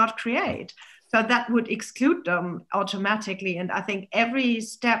and start create. So that would exclude them automatically. And I think every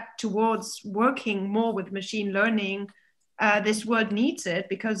step towards working more with machine learning, this world needs it,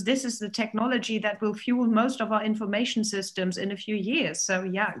 because this is the technology that will fuel most of our information systems in a few years. So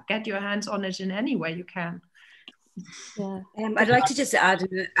yeah, get your hands on it in any way you can. Yeah. I'd like to just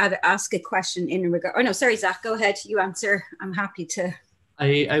ask a question in regard. Oh no, sorry, Zach, go ahead. You answer. I'm happy to.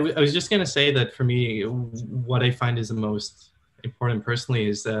 I was just going to say that for me, what I find is the most important personally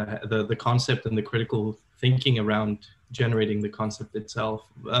is the concept and the critical thinking around generating the concept itself.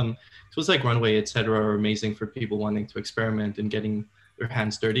 Tools like Runway, etc., are amazing for people wanting to experiment and getting their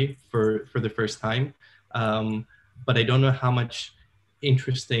hands dirty for the first time. But I don't know how much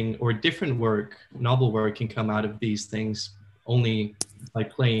interesting or different work, novel work, can come out of these things only by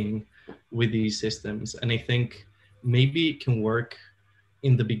playing with these systems. And I think maybe it can work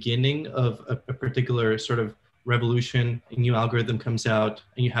in the beginning of a particular sort of revolution. A new algorithm comes out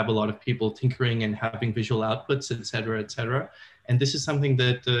and you have a lot of people tinkering and having visual outputs, et cetera, and this is something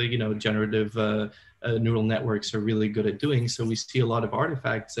that you know, generative neural networks are really good at doing. So we see a lot of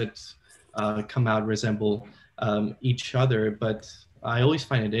artifacts that come out resemble each other, but I always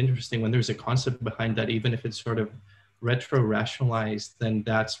find it interesting when there's a concept behind that, even if it's sort of retro-rationalized, then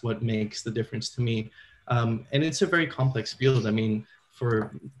that's what makes the difference to me. And it's a very complex field. I mean,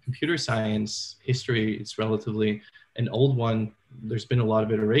 for computer science history, it's relatively an old one. There's been a lot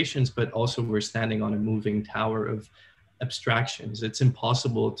of iterations, but also we're standing on a moving tower of abstractions. It's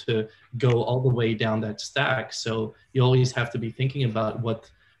impossible to go all the way down that stack. So you always have to be thinking about what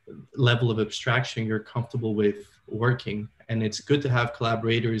level of abstraction you're comfortable with working. And it's good to have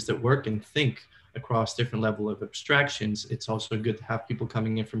collaborators that work and think across different level of abstractions. It's also good to have people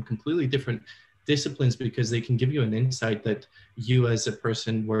coming in from completely different disciplines, because they can give you an insight that you as a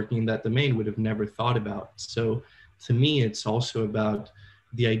person working in that domain would have never thought about. So to me, it's also about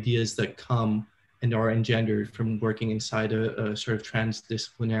the ideas that come and are engendered from working inside a sort of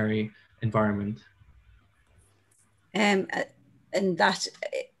transdisciplinary environment. And that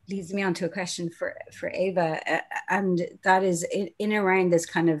leads me on to a question for Eva, and that is in around this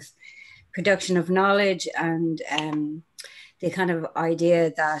kind of production of knowledge and the kind of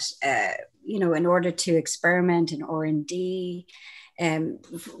idea that, you know, in order to experiment in R&D,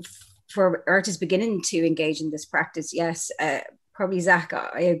 for artists beginning to engage in this practice, yes, probably Zach,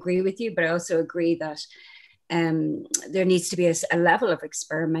 I agree with you, but I also agree that there needs to be a level of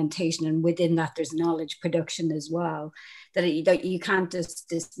experimentation, and within that there's knowledge production as well, that you can't just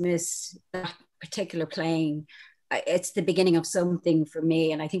dismiss that particular playing. It's the beginning of something for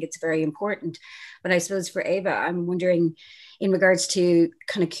me, and I think it's very important. But I suppose for Eva, I'm wondering, in regards to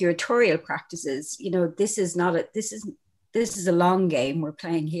kind of curatorial practices, you know, this is a long game we're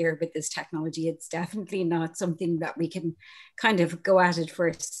playing here with this technology. It's definitely not something that we can kind of go at it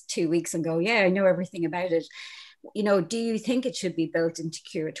for 2 weeks and go, yeah, I know everything about it. You know, do you think it should be built into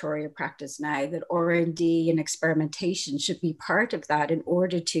curatorial practice now, that R&D and experimentation should be part of that in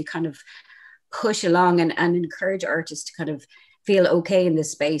order to kind of push along and encourage artists to kind of feel okay in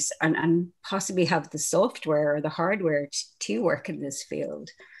this space and possibly have the software or the hardware to work in this field?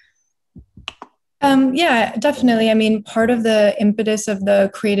 Yeah, definitely. I mean, part of the impetus of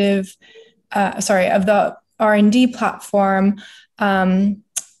the of the R&D platform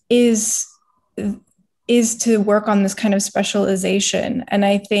is to work on this kind of specialization. And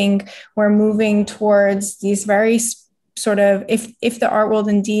I think we're moving towards these very sort of, if the art world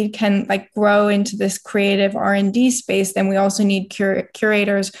indeed can like grow into this creative R&D space, then we also need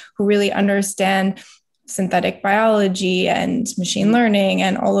curators who really understand synthetic biology and machine learning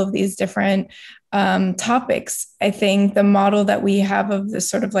and all of these different topics. I think the model that we have of this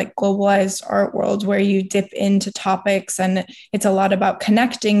sort of like globalized art world where you dip into topics and it's a lot about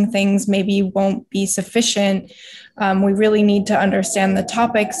connecting things maybe won't be sufficient. We really need to understand the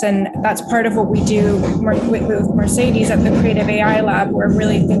topics, and that's part of what we do with Mercedes at the Creative AI Lab. We're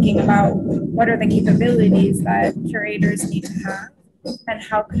really thinking about what are the capabilities that curators need to have, and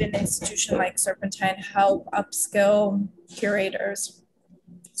how could an institution like Serpentine help upskill curators.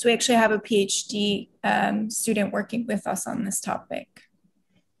 So we actually have a PhD student working with us on this topic.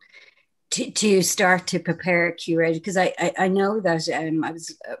 To start to prepare curators, because I know that I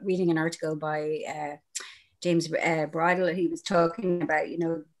was reading an article by James Bridle. He was talking about, you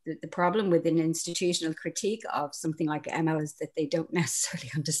know, the problem with an institutional critique of something like ML is that they don't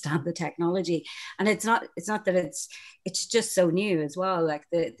necessarily understand the technology, and it's not that it's just so new as well, like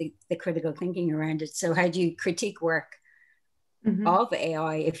the critical thinking around it. So how do you critique work of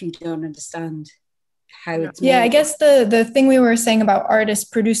AI if you don't understand how it's made? I guess the thing we were saying about artists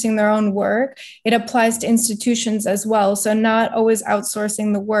producing their own work, it applies to institutions as well. So not always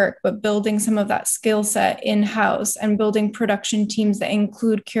outsourcing the work, but building some of that skill set in-house and building production teams that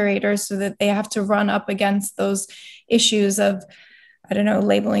include curators so that they have to run up against those issues of, I don't know,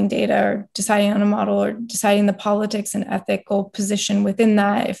 labeling data or deciding on a model or deciding the politics and ethical position within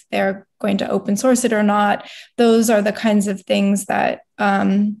that, if they're going to open source it or not. Those are the kinds of things that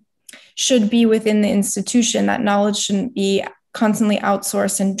should be within the institution. That knowledge shouldn't be constantly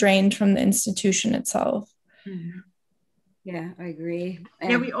outsourced and drained from the institution itself. Yeah, I agree.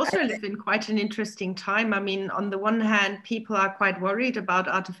 Yeah, we also live in quite an interesting time. I mean, on the one hand, people are quite worried about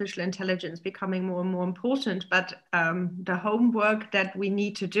artificial intelligence becoming more and more important, but the homework that we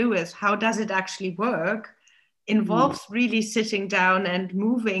need to do is how does it actually work involves really sitting down and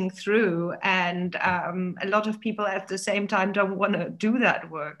moving through. And a lot of people at the same time don't want to do that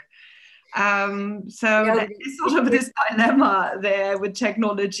work. There is sort of this dilemma there with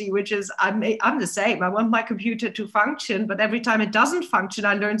technology, which is I'm the same. I want my computer to function, but every time it doesn't function,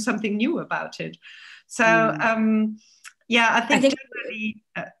 I learn something new about it. So I think generally,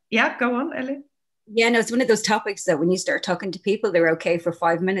 go on, Elaine. Yeah, no, it's one of those topics that when you start talking to people, they're okay for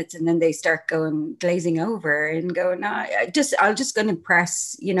 5 minutes and then they start glazing over and go, no, I'm just going to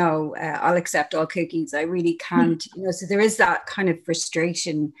press, you know, I'll accept all cookies. I really can't, you know, so there is that kind of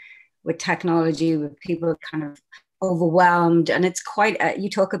frustration with technology, with people kind of overwhelmed. And it's quite, you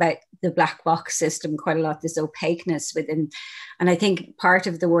talk about the black box system quite a lot, this opaqueness within. And I think part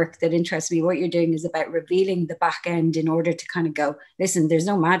of the work that interests me, what you're doing is about revealing the back end in order to kind of go, listen, there's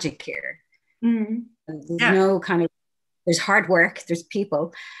no magic here. There's no kind of, there's hard work, there's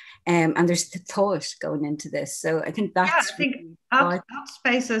people, and there's the thought going into this. So I think that's art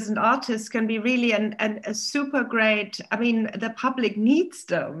spaces and artists can be really a super great, I mean, the public needs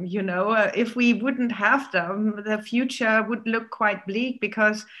them, you know. If we wouldn't have them, the future would look quite bleak,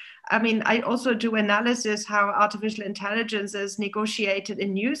 because I mean, I also do analysis how artificial intelligence is negotiated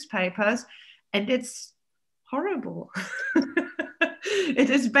in newspapers. and it's horrible. It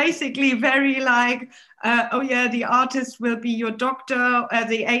is basically very like, oh yeah, the artist will be your doctor,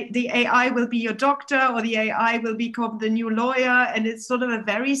 the AI will be your doctor, or the AI will become the new lawyer. And it's sort of a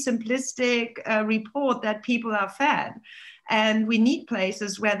very simplistic report that people are fed. And we need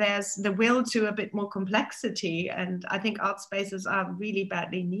places where there's the will to a bit more complexity. And I think art spaces are really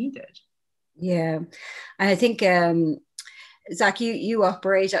badly needed. Yeah, and I think, Zach, you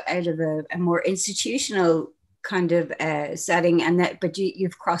operate out of a more institutional kind of setting, and but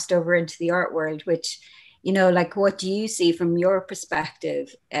you've crossed over into the art world, which, you know, like, what do you see from your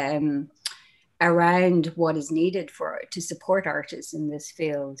perspective around what is needed to support artists in this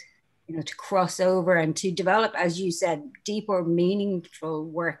field, you know, to cross over and to develop, as you said, deeper, meaningful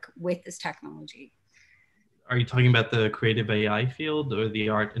work with this technology? Are you talking about the creative AI field or the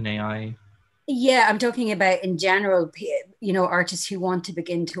art and AI? Yeah, I'm talking about in general, you know, artists who want to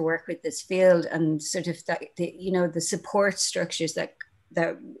begin to work with this field, and sort of you know, the support structures that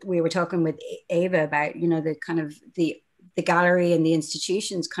we were talking with Ava about, you know, the kind of the gallery and the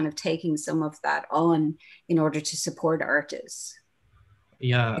institutions kind of taking some of that on in order to support artists.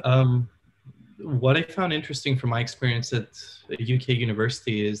 Yeah, what I found interesting from my experience at a UK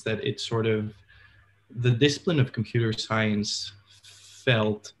university is that it's sort of the discipline of computer science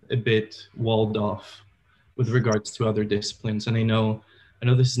felt a bit walled off with regards to other disciplines. And I know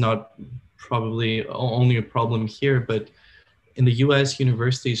this is not probably only a problem here, but in the US,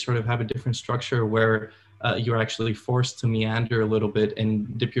 universities sort of have a different structure where you're actually forced to meander a little bit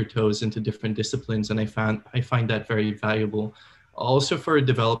and dip your toes into different disciplines. And I find that very valuable, also for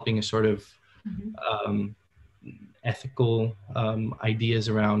developing a sort of ethical ideas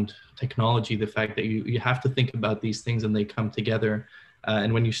around technology, the fact that you have to think about these things and they come together.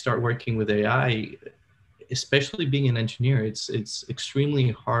 And when you start working with AI, especially being an engineer, it's extremely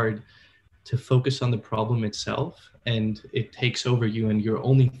hard to focus on the problem itself, and it takes over you and you're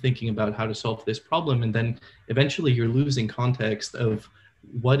only thinking about how to solve this problem. And then eventually you're losing context of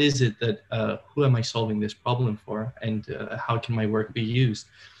what is it that, who am I solving this problem for, and how can my work be used?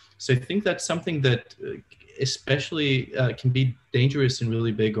 So I think that's something that especially can be dangerous in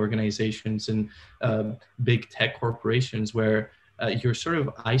really big organizations and big tech corporations, where you're sort of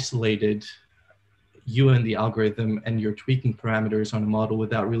isolated, you and the algorithm, and you're tweaking parameters on a model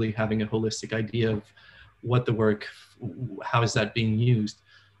without really having a holistic idea of what the work, how is that being used.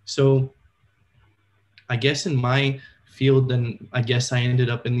 So I guess in my field, and I guess I ended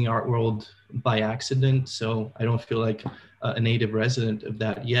up in the art world by accident, so I don't feel like a native resident of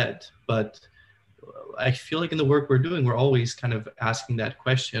that yet, but I feel like in the work we're doing, we're always kind of asking that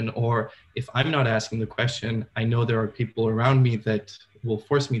question, or if I'm not asking the question, I know there are people around me that will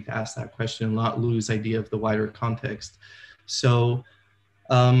force me to ask that question and not lose idea of the wider context. So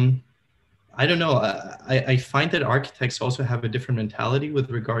I don't know, I find that architects also have a different mentality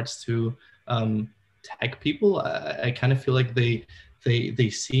with regards to tech people. I kind of feel like they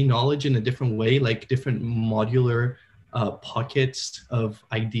see knowledge in a different way, like different modular pockets of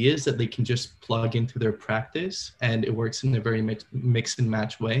ideas that they can just plug into their practice, and it works in a very mix and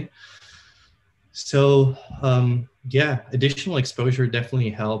match way. So yeah, additional exposure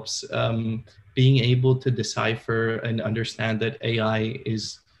definitely helps. Being able to decipher and understand that AI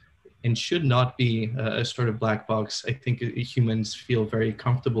is and should not be a sort of black box. I think humans feel very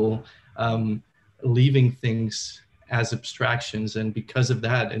comfortable leaving things as abstractions, and because of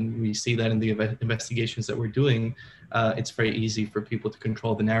that, and we see that in the investigations that we're doing, it's very easy for people to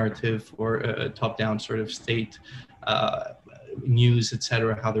control the narrative, or a top-down sort of state, news,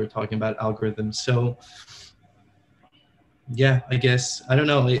 etc., how they're talking about algorithms. So yeah, I guess, I don't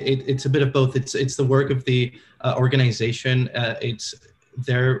know, it's a bit of both. It's the work of the organization, it's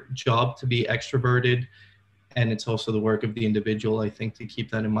their job to be extroverted, and it's also the work of the individual, I think, to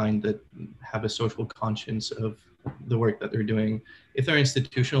keep that in mind, that have a social conscience of the work that they're doing. If there are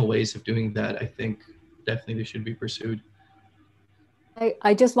institutional ways of doing that, I think definitely they should be pursued.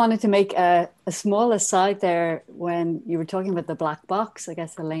 I just wanted to make a small aside there when you were talking about the black box, I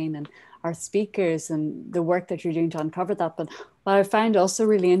guess, Elaine, and our speakers and the work that you're doing to uncover that. But what I found also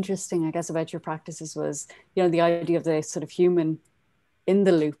really interesting, I guess, about your practices was, you know, the idea of the sort of human in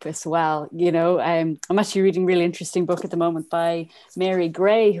the loop as well. You know, I'm actually reading a really interesting book at the moment by Mary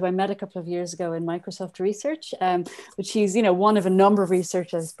Gray, who I met a couple of years ago in Microsoft Research, but she's, you know, one of a number of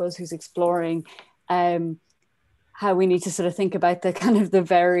researchers, I suppose, who's exploring how we need to sort of think about the kind of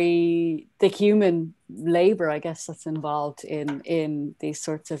the human labor, I guess, that's involved in these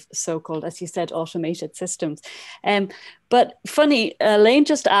sorts of so-called, as you said, automated systems. But funny, Elaine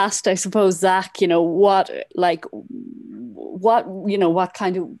just asked, I suppose, Zach, what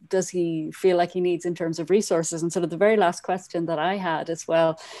kind of does he feel like he needs in terms of resources? And sort of the very last question that I had as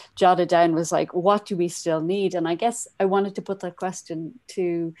well jotted down was like, what do we still need? And I guess I wanted to put that question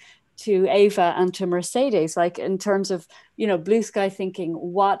to Ava and to Mercedes, like in terms of, blue sky thinking,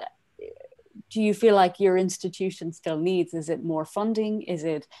 what do you feel like your institution still needs? Is it more funding? Is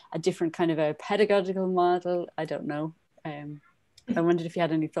it a different kind of a pedagogical model? I don't know. I wondered if you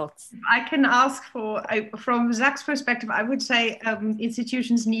had any thoughts. I can ask from Zach's perspective, I would say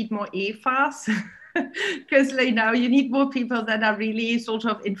institutions need more EFAs. Because now you need more people that are really sort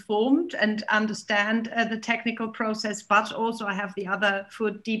of informed and understand the technical process, but also have the other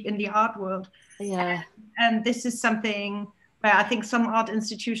foot deep in the art world. Yeah. And this is something where I think some art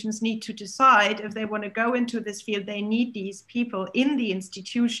institutions need to decide if they want to go into this field. They need these people in the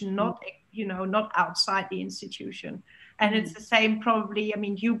institution, not outside the institution. And it's the same probably. I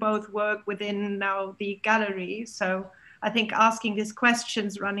mean, you both work within now the gallery, so I think asking these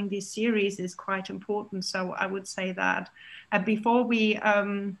questions, running this series is quite important. So I would say that. And before we,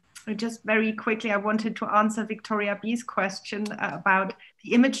 just very quickly, I wanted to answer Victoria B's question about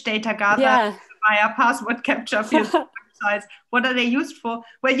the image data gathered via password capture field websites. What are they used for?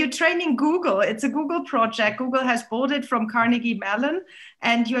 Well, you're training Google. It's a Google project. Google has bought it from Carnegie Mellon,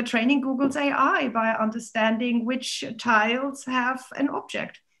 and you're training Google's AI by understanding which tiles have an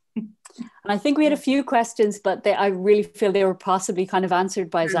object. And I think we had a few questions, but I really feel they were possibly kind of answered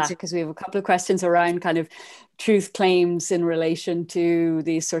by Zach, because we have a couple of questions around kind of truth claims in relation to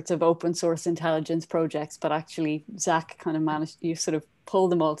these sorts of open source intelligence projects. But actually, Zach kind of managed, you sort of pull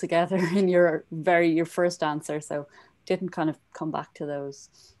them all together in your first answer. So didn't kind of come back to those.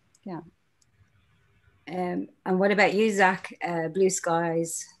 Yeah. And what about you, Zach? Blue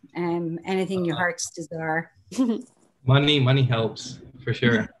skies, anything your heart's desire? Money helps. For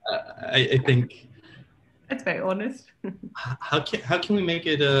sure. I think that's very honest. how can we make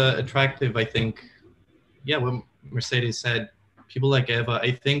it attractive? I think, what Mercedes said, people like Eva,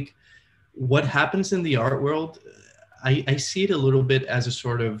 I think what happens in the art world, I see it a little bit as a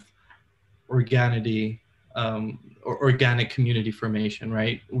sort of organic community formation,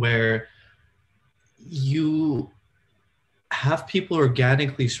 right? Where you have people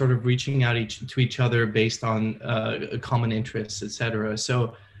organically sort of reaching out to each other based on common interests, etc.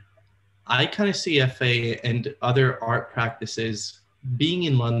 So I kind of see FA and other art practices being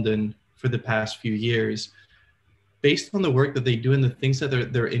in London for the past few years. Based on the work that they do and the things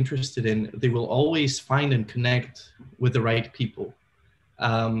that they're interested in, they will always find and connect with the right people.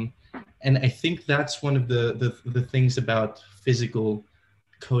 And I think that's one of the things about physical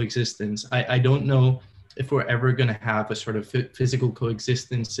coexistence. I don't know if we're ever going to have a sort of physical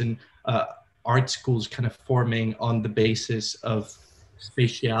coexistence in art schools kind of forming on the basis of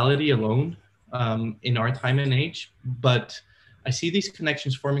spatiality alone in our time and age. But I see these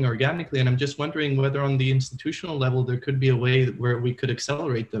connections forming organically, and I'm just wondering whether on the institutional level there could be a way where we could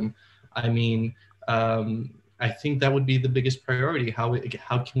accelerate them. I mean, I think that would be the biggest priority. How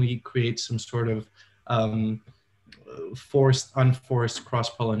can we create some sort of unforced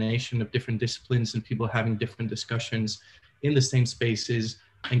cross-pollination of different disciplines and people having different discussions in the same spaces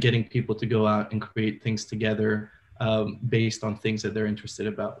and getting people to go out and create things together based on things that they're interested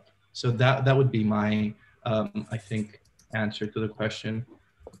about. So that would be my, I think, answer to the question.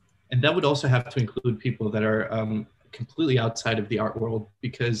 And that would also have to include people that are completely outside of the art world,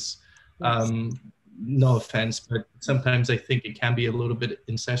 because no offense, but sometimes I think it can be a little bit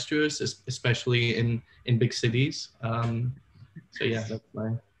incestuous, especially in big cities. So yeah, that's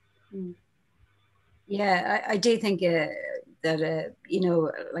mine. Yeah, I do think that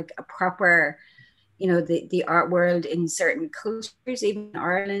like a proper, the art world in certain cultures, even in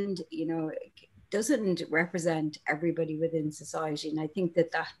Ireland, doesn't represent everybody within society. And I think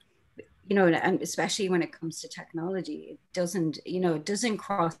that and especially when it comes to technology, it doesn't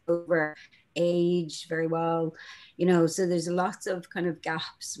cross over age very well, so there's lots of kind of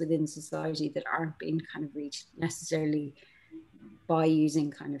gaps within society that aren't being kind of reached necessarily by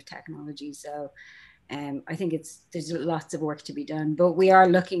using kind of technology. So I think there's lots of work to be done, but we are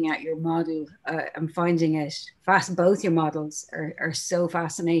looking at your model. I'm finding it both your models are so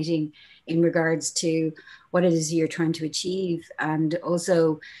fascinating in regards to what it is you're trying to achieve, and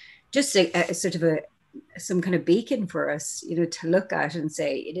also just a sort of some kind of beacon for us, to look at and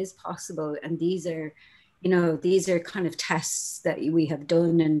say it is possible. And these are kind of tests that we have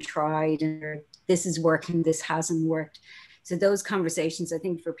done and tried, and this is working, this hasn't worked. So those conversations, I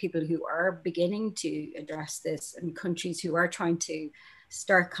think, for people who are beginning to address this, and countries who are trying to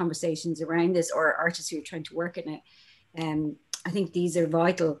start conversations around this, or artists who are trying to work in it, I think these are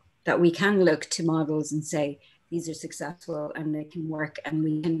vital, that we can look to models and say, these are successful and they can work, and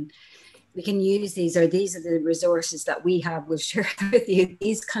we can use these, or these are the resources that we have, we'll share with you.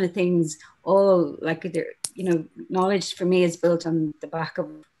 These kind of things, all like, you know, knowledge for me is built on the back of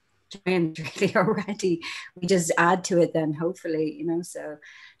giant really already. We just add to it then, hopefully, you know. So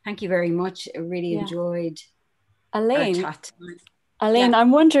thank you very much. I really enjoyed Elaine. our chat. Elaine,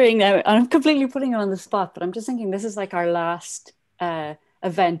 I'm wondering now, I'm completely putting you on the spot, but I'm just thinking this is like our last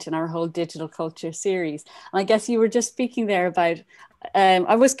event in our whole digital culture series. And I guess you were just speaking there about,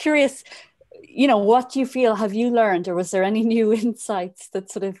 I was curious, you know, what do you feel, have you learned, or was there any new insights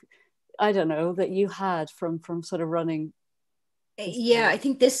that sort of, I don't know, that you had from sort of running? Yeah, I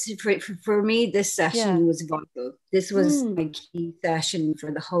think this, for me, this session was vital. This was my key session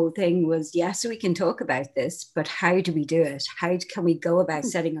for the whole thing was, yes, we can talk about this, but how do we do it? How can we go about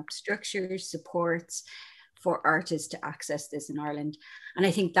setting up structures, supports for artists to access this in Ireland? And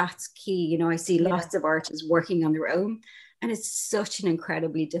I think that's key. You know, I see lots of artists working on their own, and it's such an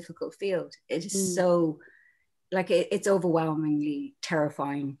incredibly difficult field. It is so, like, it's overwhelmingly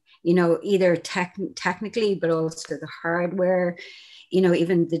terrifying, you know, either technically, but also the hardware, you know,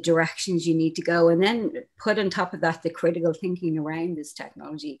 even the directions you need to go. And then put on top of that, the critical thinking around this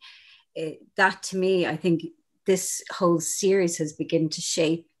technology. That, to me, I think this whole series has begun to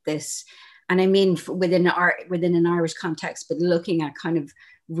shape this. And I mean, within an Irish context, but looking at kind of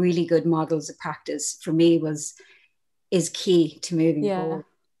really good models of practice, for me, is key to moving forward.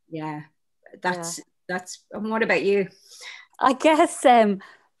 Yeah, that's, and what about you? I guess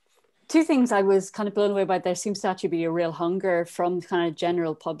two things I was kind of blown away by. There seems to actually be a real hunger from kind of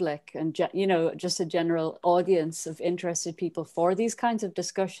general public and, you know, just a general audience of interested people for these kinds of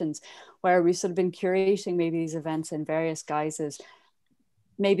discussions, where we've sort of been curating maybe these events in various guises.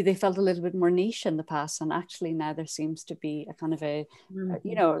 Maybe they felt a little bit more niche in the past, and actually now there seems to be a kind of a,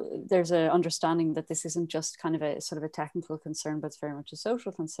 you know, there's an understanding that this isn't just kind of a sort of a technical concern, but it's very much a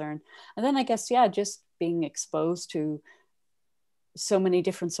social concern. And then I guess, just being exposed to so many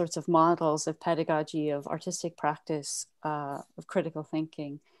different sorts of models of pedagogy, of artistic practice, of critical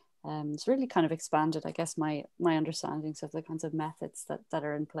thinking, it's really kind of expanded, I guess, my understandings of the kinds of methods that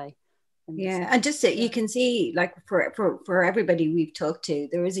are in play. Yeah, and just you can see, like, for everybody we've talked to,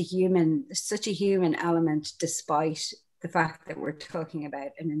 there is such a human element, despite the fact that we're talking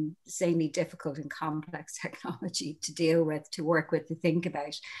about an insanely difficult and complex technology to deal with, to work with, to think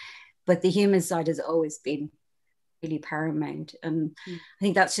about. But the human side has always been really paramount, and I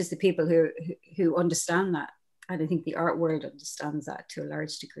think that's just the people who understand that, and I think the art world understands that to a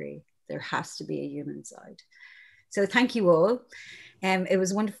large degree. There has to be a human side. So thank you all. It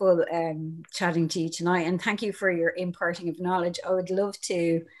was wonderful chatting to you tonight, and thank you for your imparting of knowledge. I would love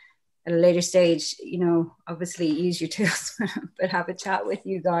to, at a later stage, you know, obviously use your tools, but have a chat with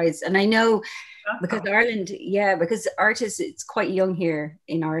you guys. And I know because Ireland, because artists, it's quite young here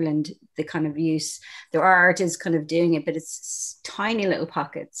in Ireland, the kind of use. There are artists kind of doing it, but it's tiny little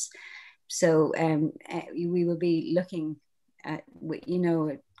pockets. So we will be looking at, you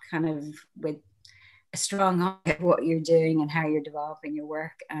know, kind of with a strong eye at what you're doing and how you're developing your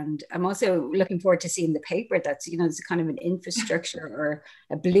work. And I'm also looking forward to seeing the paper that's, you know, it's kind of an infrastructure or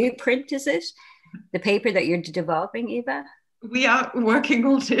a blueprint, is it? The paper that you're developing, Eva? We are working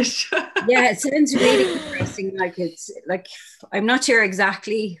on it. Yeah, it sounds really interesting. Like, it's like, I'm not sure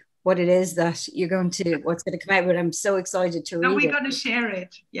exactly what it is that you're what's going to come out, but I'm so excited to read it. We're going to share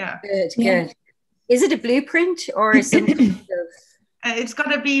it. Yeah. Good. Is it a blueprint or some kind of... It's going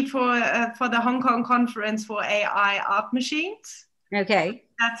to be for the Hong Kong conference for AI art machines. Okay.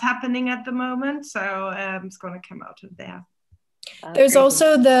 That's happening at the moment. So it's going to come out of there. There's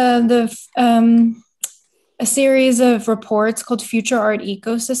also a series of reports called Future Art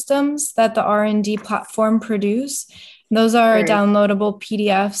Ecosystems that the R&D platform produce. Those are downloadable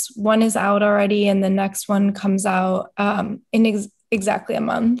PDFs. One is out already, and the next one comes out in exactly a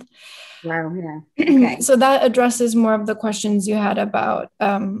month. Wow, yeah. Okay. So that addresses more of the questions you had about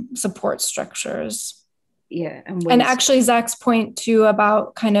support structures. Yeah. And actually Zach's point too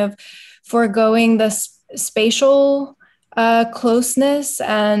about kind of foregoing the spatial closeness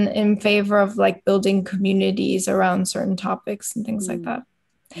and in favor of like building communities around certain topics and things like that.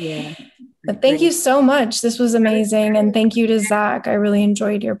 Yeah. But thank you so much. This was amazing. And thank you to Zach. I really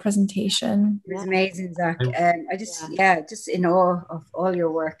enjoyed your presentation. It was amazing, Zach. I just in awe of all your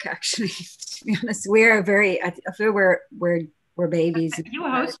work, actually, to be honest. I feel we're we're babies. You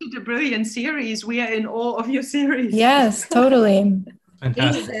hosted a brilliant series. We are in awe of your series. Yes, totally.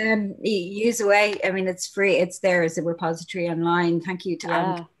 Please use away. I mean, it's free. It's there as a repository online. Thank you to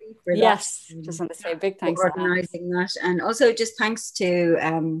Anne for that. Yes, just want to say a big thanks for organising that, and also just thanks to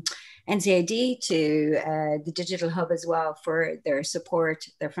NCAD, to the Digital Hub as well for their support,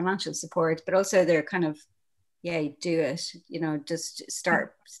 their financial support, but also their kind of do it. You know, just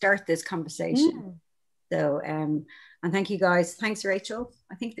start this conversation. So and thank you guys. Thanks, Rachel.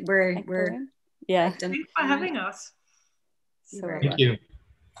 I think that we're thanks for having us. So thank you.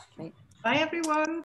 Okay. Bye, everyone.